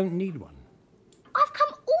 I don't need one. I've come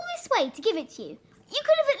all this way to give it to you. You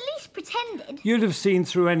could have at least pretended. You'd have seen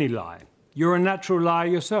through any lie. You're a natural liar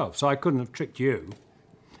yourself, so I couldn't have tricked you.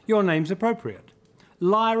 Your name's appropriate.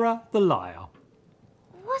 Lyra the Liar.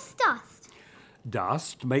 What's dust?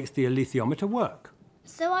 Dust makes the alethiometer work.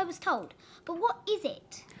 So I was told. But what is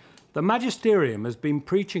it? The magisterium has been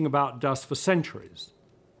preaching about dust for centuries,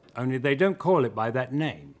 only they don't call it by that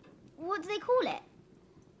name. What do they call it?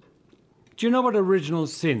 Do you know what original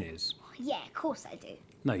sin is? Yeah, of course I do.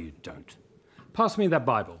 No, you don't. Pass me that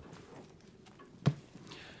Bible.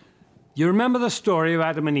 You remember the story of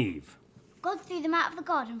Adam and Eve? God threw them out of the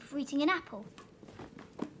garden for eating an apple.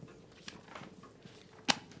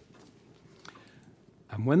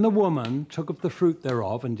 And when the woman took of the fruit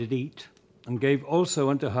thereof and did eat, and gave also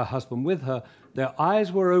unto her husband with her, their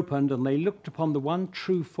eyes were opened, and they looked upon the one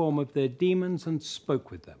true form of their demons and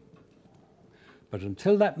spoke with them. But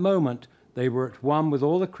until that moment they were at one with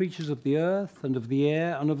all the creatures of the earth and of the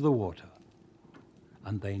air and of the water.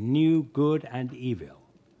 And they knew good and evil,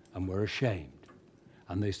 and were ashamed.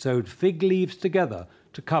 And they sewed fig leaves together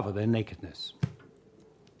to cover their nakedness.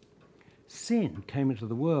 Sin came into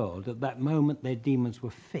the world at that moment their demons were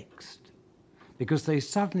fixed, because they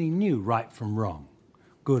suddenly knew right from wrong,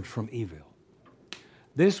 good from evil.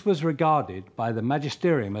 This was regarded by the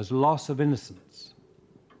magisterium as loss of innocence.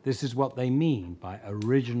 This is what they mean by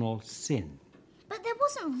original sin. But there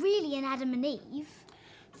wasn't really an Adam and Eve.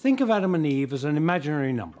 Think of Adam and Eve as an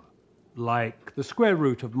imaginary number, like the square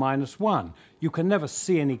root of -1. You can never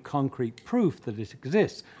see any concrete proof that it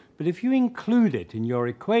exists, but if you include it in your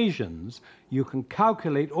equations, you can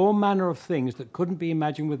calculate all manner of things that couldn't be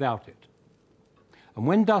imagined without it. And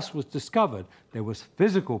when dust was discovered, there was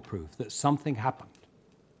physical proof that something happened.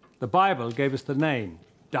 The Bible gave us the name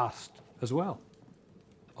dust as well.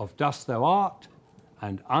 Of dust thou art,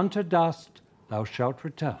 and unto dust thou shalt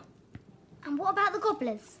return. And what about the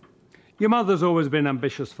gobblers? Your mother's always been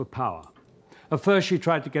ambitious for power. At first she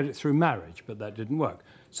tried to get it through marriage, but that didn't work.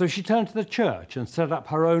 So she turned to the church and set up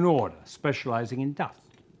her own order, specializing in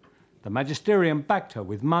dust. The magisterium backed her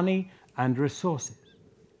with money and resources.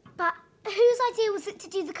 But whose idea was it to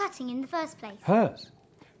do the cutting in the first place? Hers.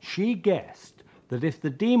 She guessed that if the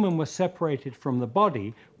demon was separated from the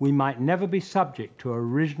body, we might never be subject to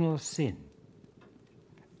original sin.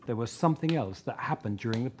 There was something else that happened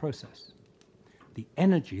during the process. The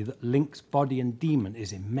energy that links body and demon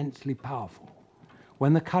is immensely powerful.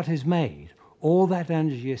 When the cut is made, all that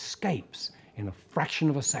energy escapes in a fraction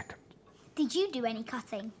of a second. Did you do any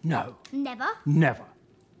cutting? No. Never? Never.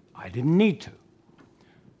 I didn't need to.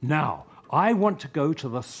 Now, I want to go to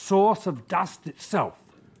the source of dust itself,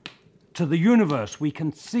 to the universe we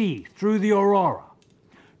can see through the aurora.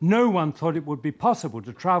 No one thought it would be possible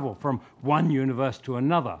to travel from one universe to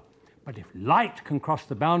another. But if light can cross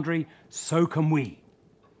the boundary, so can we.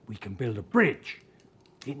 We can build a bridge.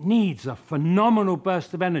 It needs a phenomenal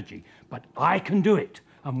burst of energy, but I can do it.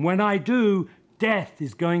 And when I do, death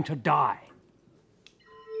is going to die.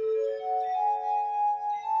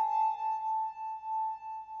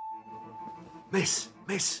 Miss,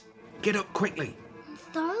 get up quickly.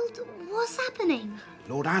 Thorold, what's happening?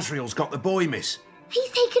 Lord Asriel's got the boy, miss. He's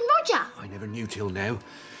taken Roger. I never knew till now,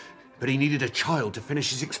 but he needed a child to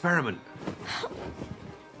finish his experiment.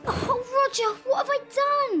 Oh, Roger, what have I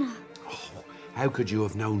done? How could you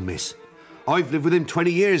have known, miss? I've lived with him 20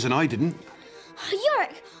 years and I didn't.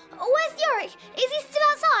 Yorick! Where's Yorick? Is he still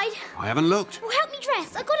outside? I haven't looked. Well, help me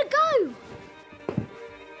dress. I gotta go.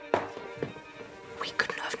 We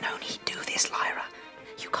couldn't have known he'd do this, Lyra.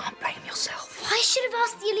 You can't blame yourself. I should have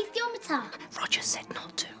asked the alethiometer. Roger said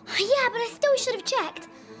not to. Yeah, but I still should have checked.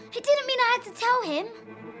 It didn't mean I had to tell him.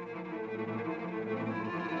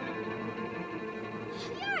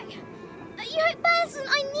 Yorick Benson,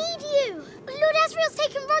 I need you! Lord Asriel's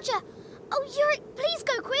taken Roger. Oh, Yorick, please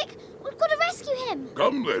go quick. We've got to rescue him.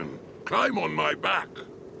 Come then, climb on my back.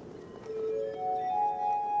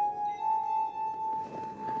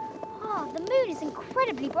 Oh, the moon is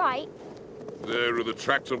incredibly bright. There are the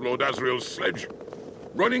tracks of Lord Asriel's sledge,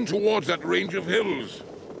 running towards that range of hills.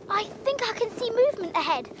 I think I can see movement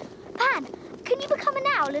ahead. Pan, can you become an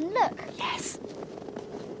owl and look? Yes.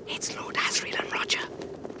 It's Lord Asriel and Roger.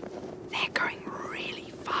 They're going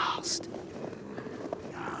really fast.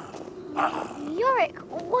 Yorick,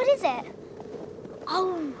 what is it?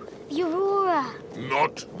 Oh, the aurora.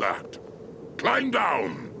 Not that. Climb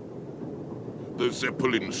down. The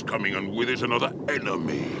Zeppelin's coming, and with it another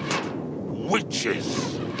enemy.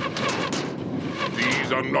 Witches!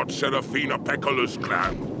 These are not Serafina Pecola's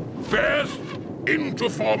clan. Bears, into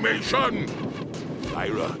formation!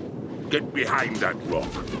 Lyra, get behind that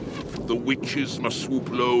rock. The witches must swoop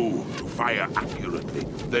low to fire accurately.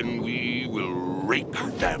 Then we will rake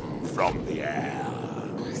them from the air.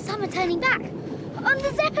 Some are turning back.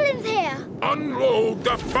 The Zeppelin's here. Unload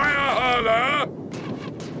the fire hurler!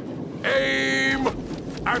 Aim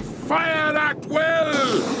and fire at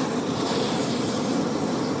will!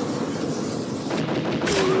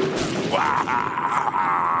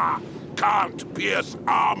 Can't pierce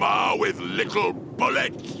armor with little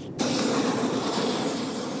bullets.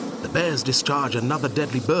 The bears discharge another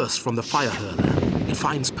deadly burst from the fire hurler. It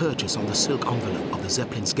finds purchase on the silk envelope of the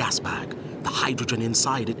Zeppelin's gas bag. The hydrogen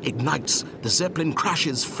inside it ignites. The Zeppelin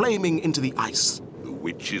crashes, flaming into the ice. The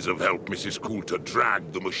witches have helped Mrs. Coulter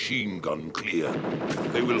drag the machine gun clear.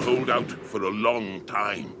 They will hold out for a long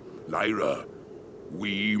time. Lyra,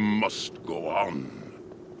 we must go on.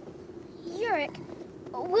 Yurick,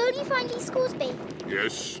 will you find Lee Scoresby?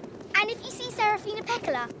 Yes? And if you see Serafina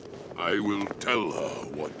Pecola? I will tell her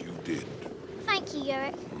what you did. Thank you,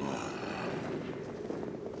 Yurick.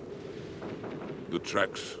 The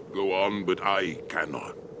tracks go on, but I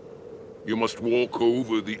cannot. You must walk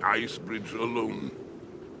over the ice bridge alone.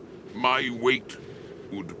 My weight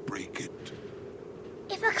would break it.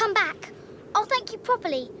 If I come back, I'll thank you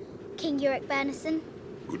properly, King Yurick Bernison.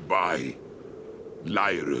 Goodbye,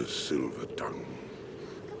 Lyra's silver tongue.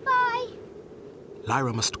 Goodbye.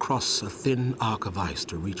 Lyra must cross a thin arc of ice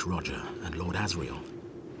to reach Roger and Lord Asriel.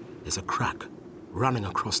 There's a crack running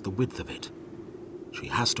across the width of it. She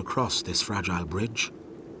has to cross this fragile bridge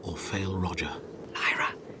or fail Roger.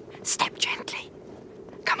 Lyra, step gently.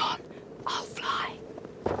 Come on, I'll fly.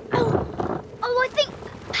 Oh, I think...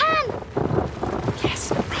 Pan!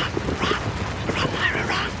 Yes, run, Lyra,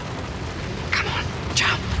 run. Come on,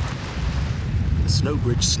 jump. The snow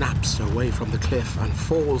bridge snaps away from the cliff and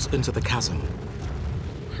falls into the chasm.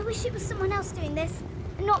 I wish it was someone else doing this,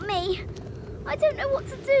 and not me. I don't know what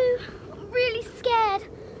to do. I'm really scared.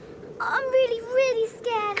 I'm really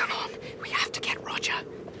scared. Come on, we have to get Roger.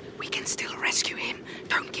 We can still rescue him.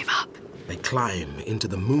 Don't give up. They climb into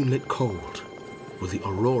the moonlit cold, with the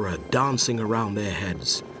aurora dancing around their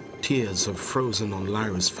heads. Tears have frozen on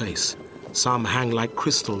Lyra's face. Some hang like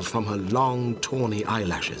crystals from her long, tawny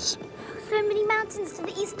eyelashes. So many mountains to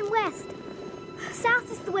the east and west.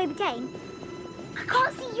 South is the way we came. I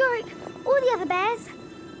can't see Yurick or the other bears.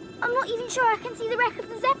 I'm not even sure I can see the wreck of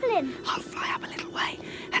the Zeppelin. I'll fly up a little way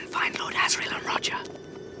and find Lord Asriel and Roger.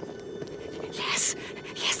 Yes,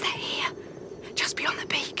 they're here. Just beyond the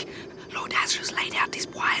peak. Lord Asriel's laid out his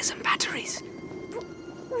wires and batteries.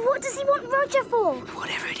 What does he want Roger for?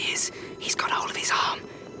 Whatever it is, he's got hold of his arm.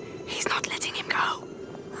 He's not letting him go.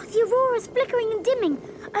 The aurora's flickering and dimming,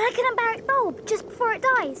 like an ambaric bulb just before it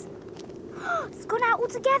dies. It's gone out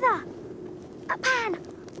altogether. Pan,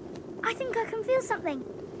 I think I can feel something.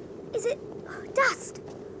 Is it dust?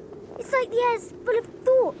 It's like the air's full of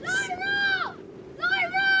thoughts. Lyra!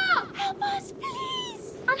 Lyra! Help us,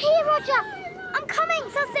 please! I'm here, Roger! I'm coming,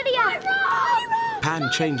 Cecilia! Lyra! Pan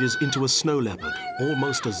changes into a snow leopard,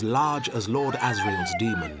 almost as large as Lord Asriel's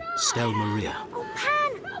demon, Stel Maria. Oh,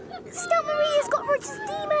 Pan! Stel Maria's got Roger's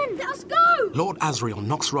demon! Let us go! Lord Asriel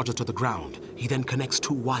knocks Roger to the ground. He then connects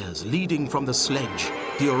two wires leading from the sledge.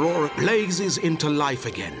 The aurora blazes into life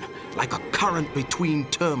again, like a current between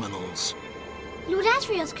terminals. Lord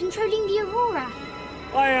Asriel's controlling the aurora.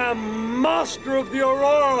 I am master of the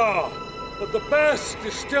aurora, but the best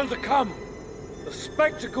is still to come. The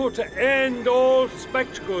spectacle to end all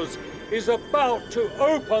spectacles is about to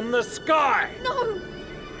open the sky. No,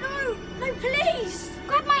 please!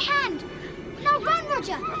 Grab my hand. Now run,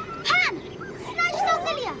 Roger. Pan! Snatch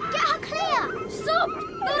Cecilia! Get her clear! Stop!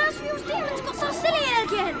 Lord Asriel's demon's got Cecilia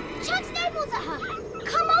again! Chuck snowballs at her!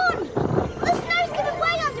 Come on! The snow's giving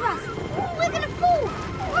way under us! We're gonna fall!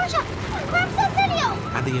 Roger, grab Cecilia!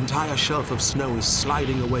 And the entire shelf of snow is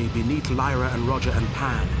sliding away beneath Lyra and Roger and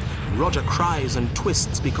Pan. Roger cries and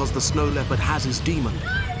twists because the snow leopard has his demon.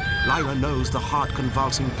 Lyra knows the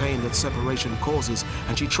heart-convulsing pain that separation causes,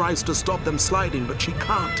 and she tries to stop them sliding, but she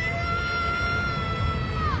can't.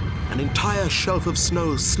 An entire shelf of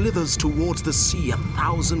snow slithers towards the sea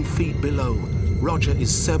 1,000 feet below. Roger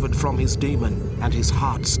is severed from his demon, and his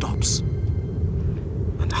heart stops.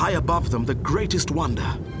 And high above them, the greatest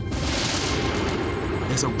wonder.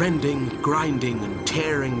 There's a rending, grinding, and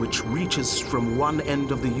tearing which reaches from one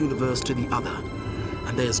end of the universe to the other.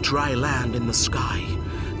 And there's dry land in the sky.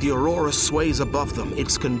 The aurora sways above them,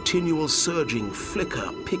 its continual surging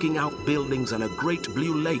flicker, picking out buildings and a great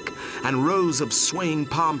blue lake and rows of swaying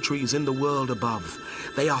palm trees in the world above.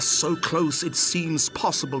 They are so close it seems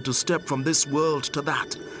possible to step from this world to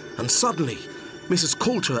that. And suddenly, Mrs.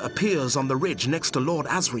 Coulter appears on the ridge next to Lord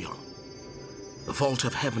Asriel. The vault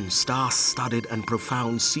of heaven, star-studded and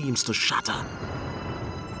profound, seems to shatter.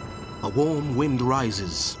 A warm wind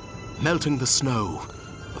rises, melting the snow.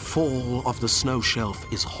 The fall of the snow shelf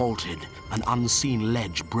is halted. An unseen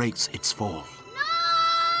ledge breaks its fall.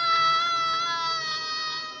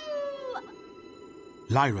 No!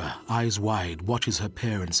 Lyra, eyes wide, watches her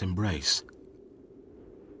parents embrace.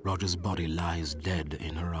 Roger's body lies dead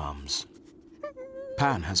in her arms.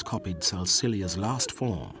 Pan has copied Salsilia's last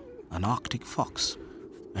form, an Arctic fox,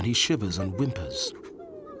 and he shivers and whimpers.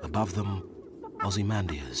 Above them,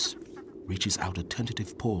 Ozymandias reaches out a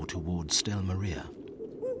tentative paw toward Stel Maria.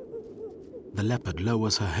 The leopard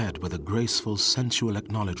lowers her head with a graceful, sensual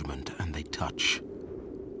acknowledgement, and they touch.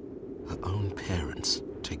 Her own parents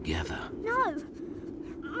together. No!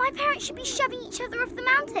 My parents should be shoving each other off the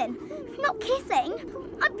mountain, not kissing.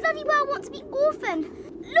 I bloody well want to be orphaned.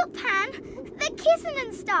 Look, Pan, they're kissing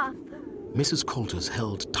and stuff. Mrs. Coulter's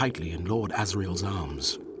held tightly in Lord Asriel's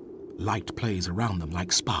arms. Light plays around them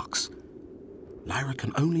like sparks. Lyra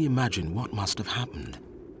can only imagine what must have happened.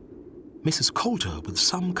 Mrs. Coulter, with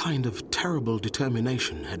some kind of terrible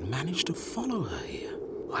determination, had managed to follow her here.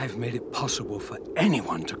 I've made it possible for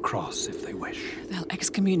anyone to cross if they wish. They'll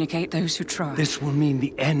excommunicate those who try. This will mean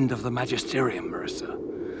the end of the Magisterium, Marissa.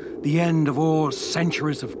 The end of all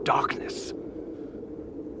centuries of darkness.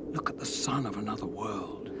 Look at the sun of another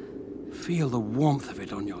world. Feel the warmth of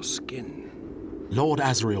it on your skin. Lord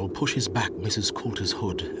Asriel pushes back Mrs. Coulter's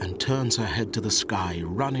hood and turns her head to the sky,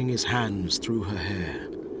 running his hands through her hair.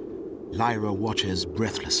 Lyra watches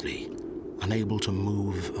breathlessly, unable to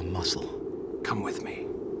move a muscle. Come with me.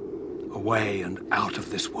 Away and out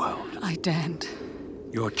of this world. I daren't.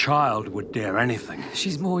 Your child would dare anything.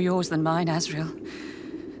 She's more yours than mine, Asriel.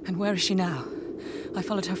 And where is she now? I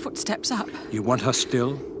followed her footsteps up. You want her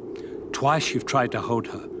still? Twice you've tried to hold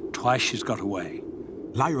her. Twice she's got away.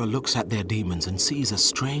 Lyra looks at their demons and sees a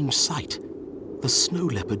strange sight. The snow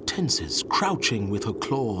leopard tenses, crouching with her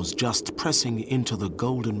claws just pressing into the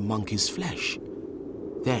golden monkey's flesh.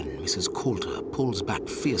 Then Mrs. Coulter pulls back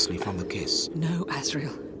fiercely from the kiss. No,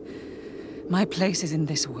 Asriel. My place is in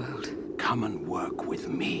this world. Come and work with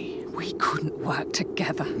me. We couldn't work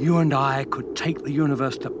together. You and I could take the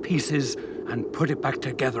universe to pieces and put it back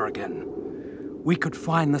together again. We could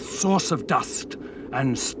find the source of dust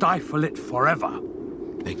and stifle it forever.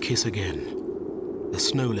 They kiss again. The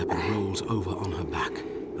snow leopard rolls over on her back,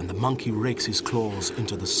 and the monkey rakes his claws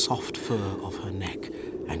into the soft fur of her neck,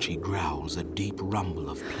 and she growls a deep rumble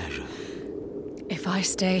of pleasure. If I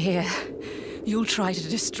stay here, you'll try to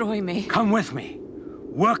destroy me. Come with me.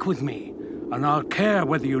 Work with me, and I'll care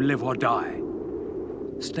whether you live or die.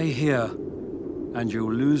 Stay here, and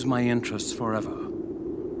you'll lose my interests forever.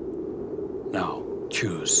 Now,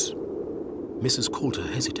 choose. Mrs. Coulter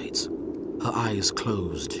hesitates. Her eyes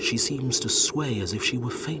closed. She seems to sway as if she were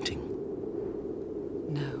fainting.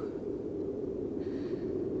 No.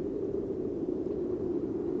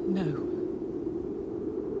 No.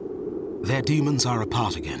 Their demons are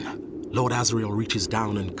apart again. Lord Asriel reaches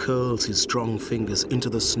down and curls his strong fingers into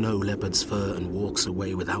the snow leopard's fur and walks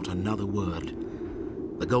away without another word.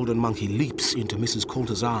 The golden monkey leaps into Mrs.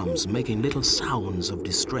 Coulter's arms, making little sounds of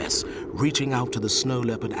distress, reaching out to the snow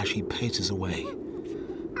leopard as she paces away.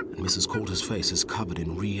 And Mrs. Coulter's face is covered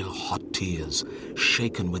in real hot tears.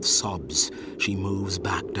 Shaken with sobs, she moves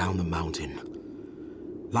back down the mountain.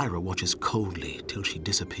 Lyra watches coldly till she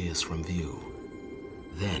disappears from view.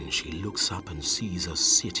 Then she looks up and sees a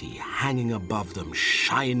city hanging above them,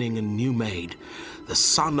 shining and new-made. The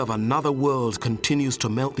sun of another world continues to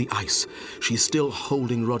melt the ice. She's still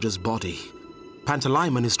holding Roger's body.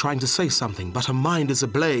 Pantalaimon is trying to say something, but her mind is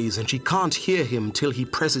ablaze and she can't hear him till he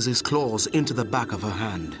presses his claws into the back of her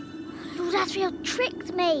hand. Lord Asriel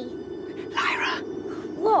tricked me. Lyra.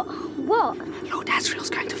 What? What? Lord Asriel's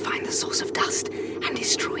going to find the source of dust and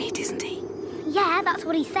destroy it, isn't he? Yeah, that's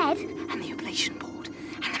what he said. And the ablation board,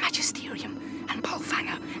 and the Magisterium, and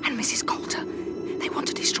Polfanger, and Mrs. Coulter. They want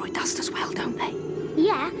to destroy dust as well, don't they?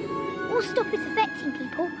 Yeah, or stop it affecting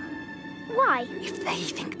people. Why? If they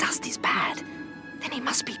think dust is bad, then it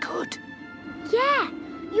must be good. Yeah,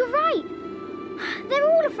 you're right. They're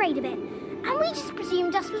all afraid of it. And we just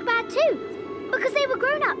presumed dust was bad too. Because they were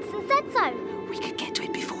grown-ups and said so. We could get to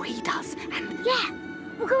it before he does, and... Yeah,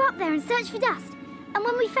 we'll go up there and search for dust. And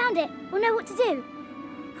when we found it, we'll know what to do.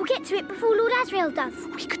 We'll get to it before Lord Asriel does.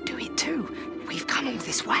 We could do it too. We've come all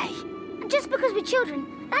this way. And just because we're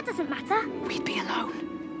children, that doesn't matter. We'd be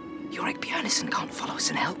alone. Yorick Björnison can't follow us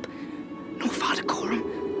and help. Nor Father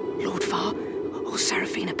Coram, Lord Farr, or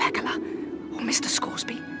Seraphina Pekkala, or Mr.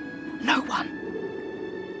 Scoresby. No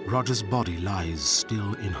one. Roger's body lies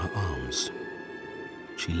still in her arms.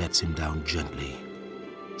 She lets him down gently,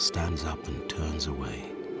 stands up and turns away.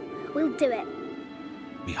 We'll do it.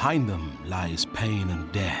 Behind them lies pain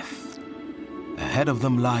and death. Ahead of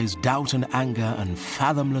them lies doubt and anger and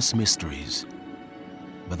fathomless mysteries.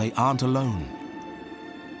 But they aren't alone.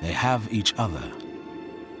 They have each other.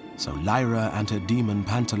 So Lyra and her demon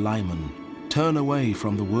Pantalaimon turn away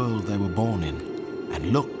from the world they were born in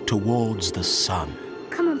and look towards the sun.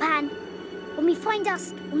 Come on, Pan. When we find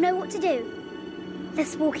dust, we'll know what to do.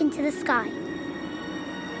 Let's walk into the sky.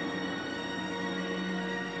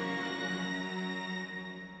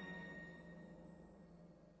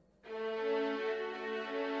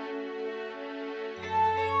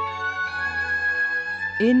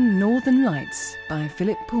 In Northern Lights by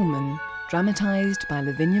Philip Pullman, dramatised by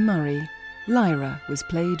Lavinia Murray, Lyra was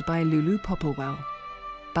played by Lulu Popplewell,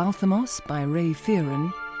 Balthamos by Ray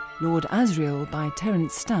Fearon, Lord Asriel by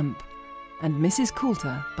Terence Stamp, and Mrs.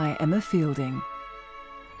 Coulter by Emma Fielding.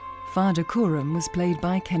 Father Coram was played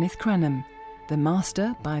by Kenneth Cranham, the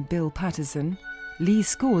Master by Bill Patterson, Lee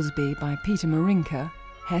Scoresby by Peter Marinka,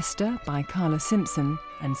 Hester by Carla Simpson,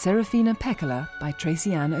 and Seraphina Pekkala by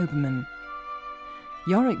Tracy Ann Oberman.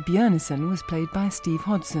 Yorick Björnison was played by Steve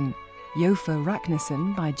Hodson, Yofa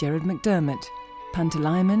Ragnarsson by Gerard McDermott,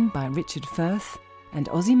 Pantalaimon by Richard Firth, and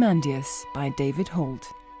Ozymandias by David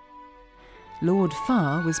Holt. Lord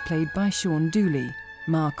Farr was played by Sean Dooley,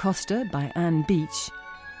 Ma Costa by Anne Beach,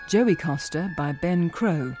 Joey Costa by Ben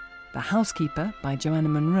Crow, the Housekeeper by Joanna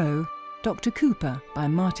Monroe, Dr. Cooper by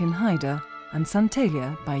Martin Hyder, and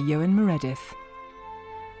Santalia by Eoin Meredith.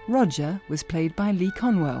 Roger was played by Lee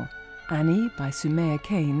Conwell, Annie by Sumaya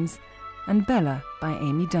Keynes, and Bella by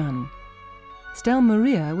Amy Dunn. Stel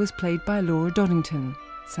Maria was played by Laura Doddington,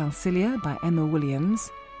 Salsilia by Emma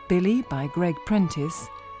Williams, Billy by Greg Prentice,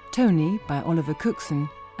 Tony by Oliver Cookson,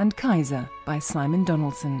 and Kaiser by Simon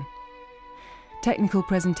Donaldson. Technical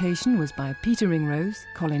presentation was by Peter Ringrose,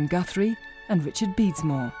 Colin Guthrie, and Richard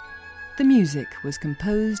Beadsmore. The music was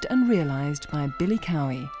composed and realised by Billy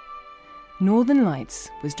Cowie. Northern Lights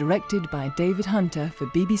was directed by David Hunter for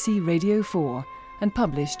BBC Radio 4 and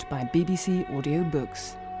published by BBC Audio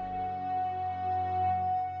Books.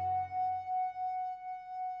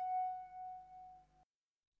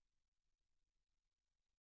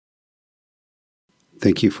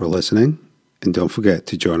 Thank you for listening, and don't forget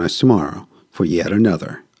to join us tomorrow for yet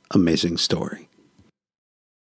another amazing story.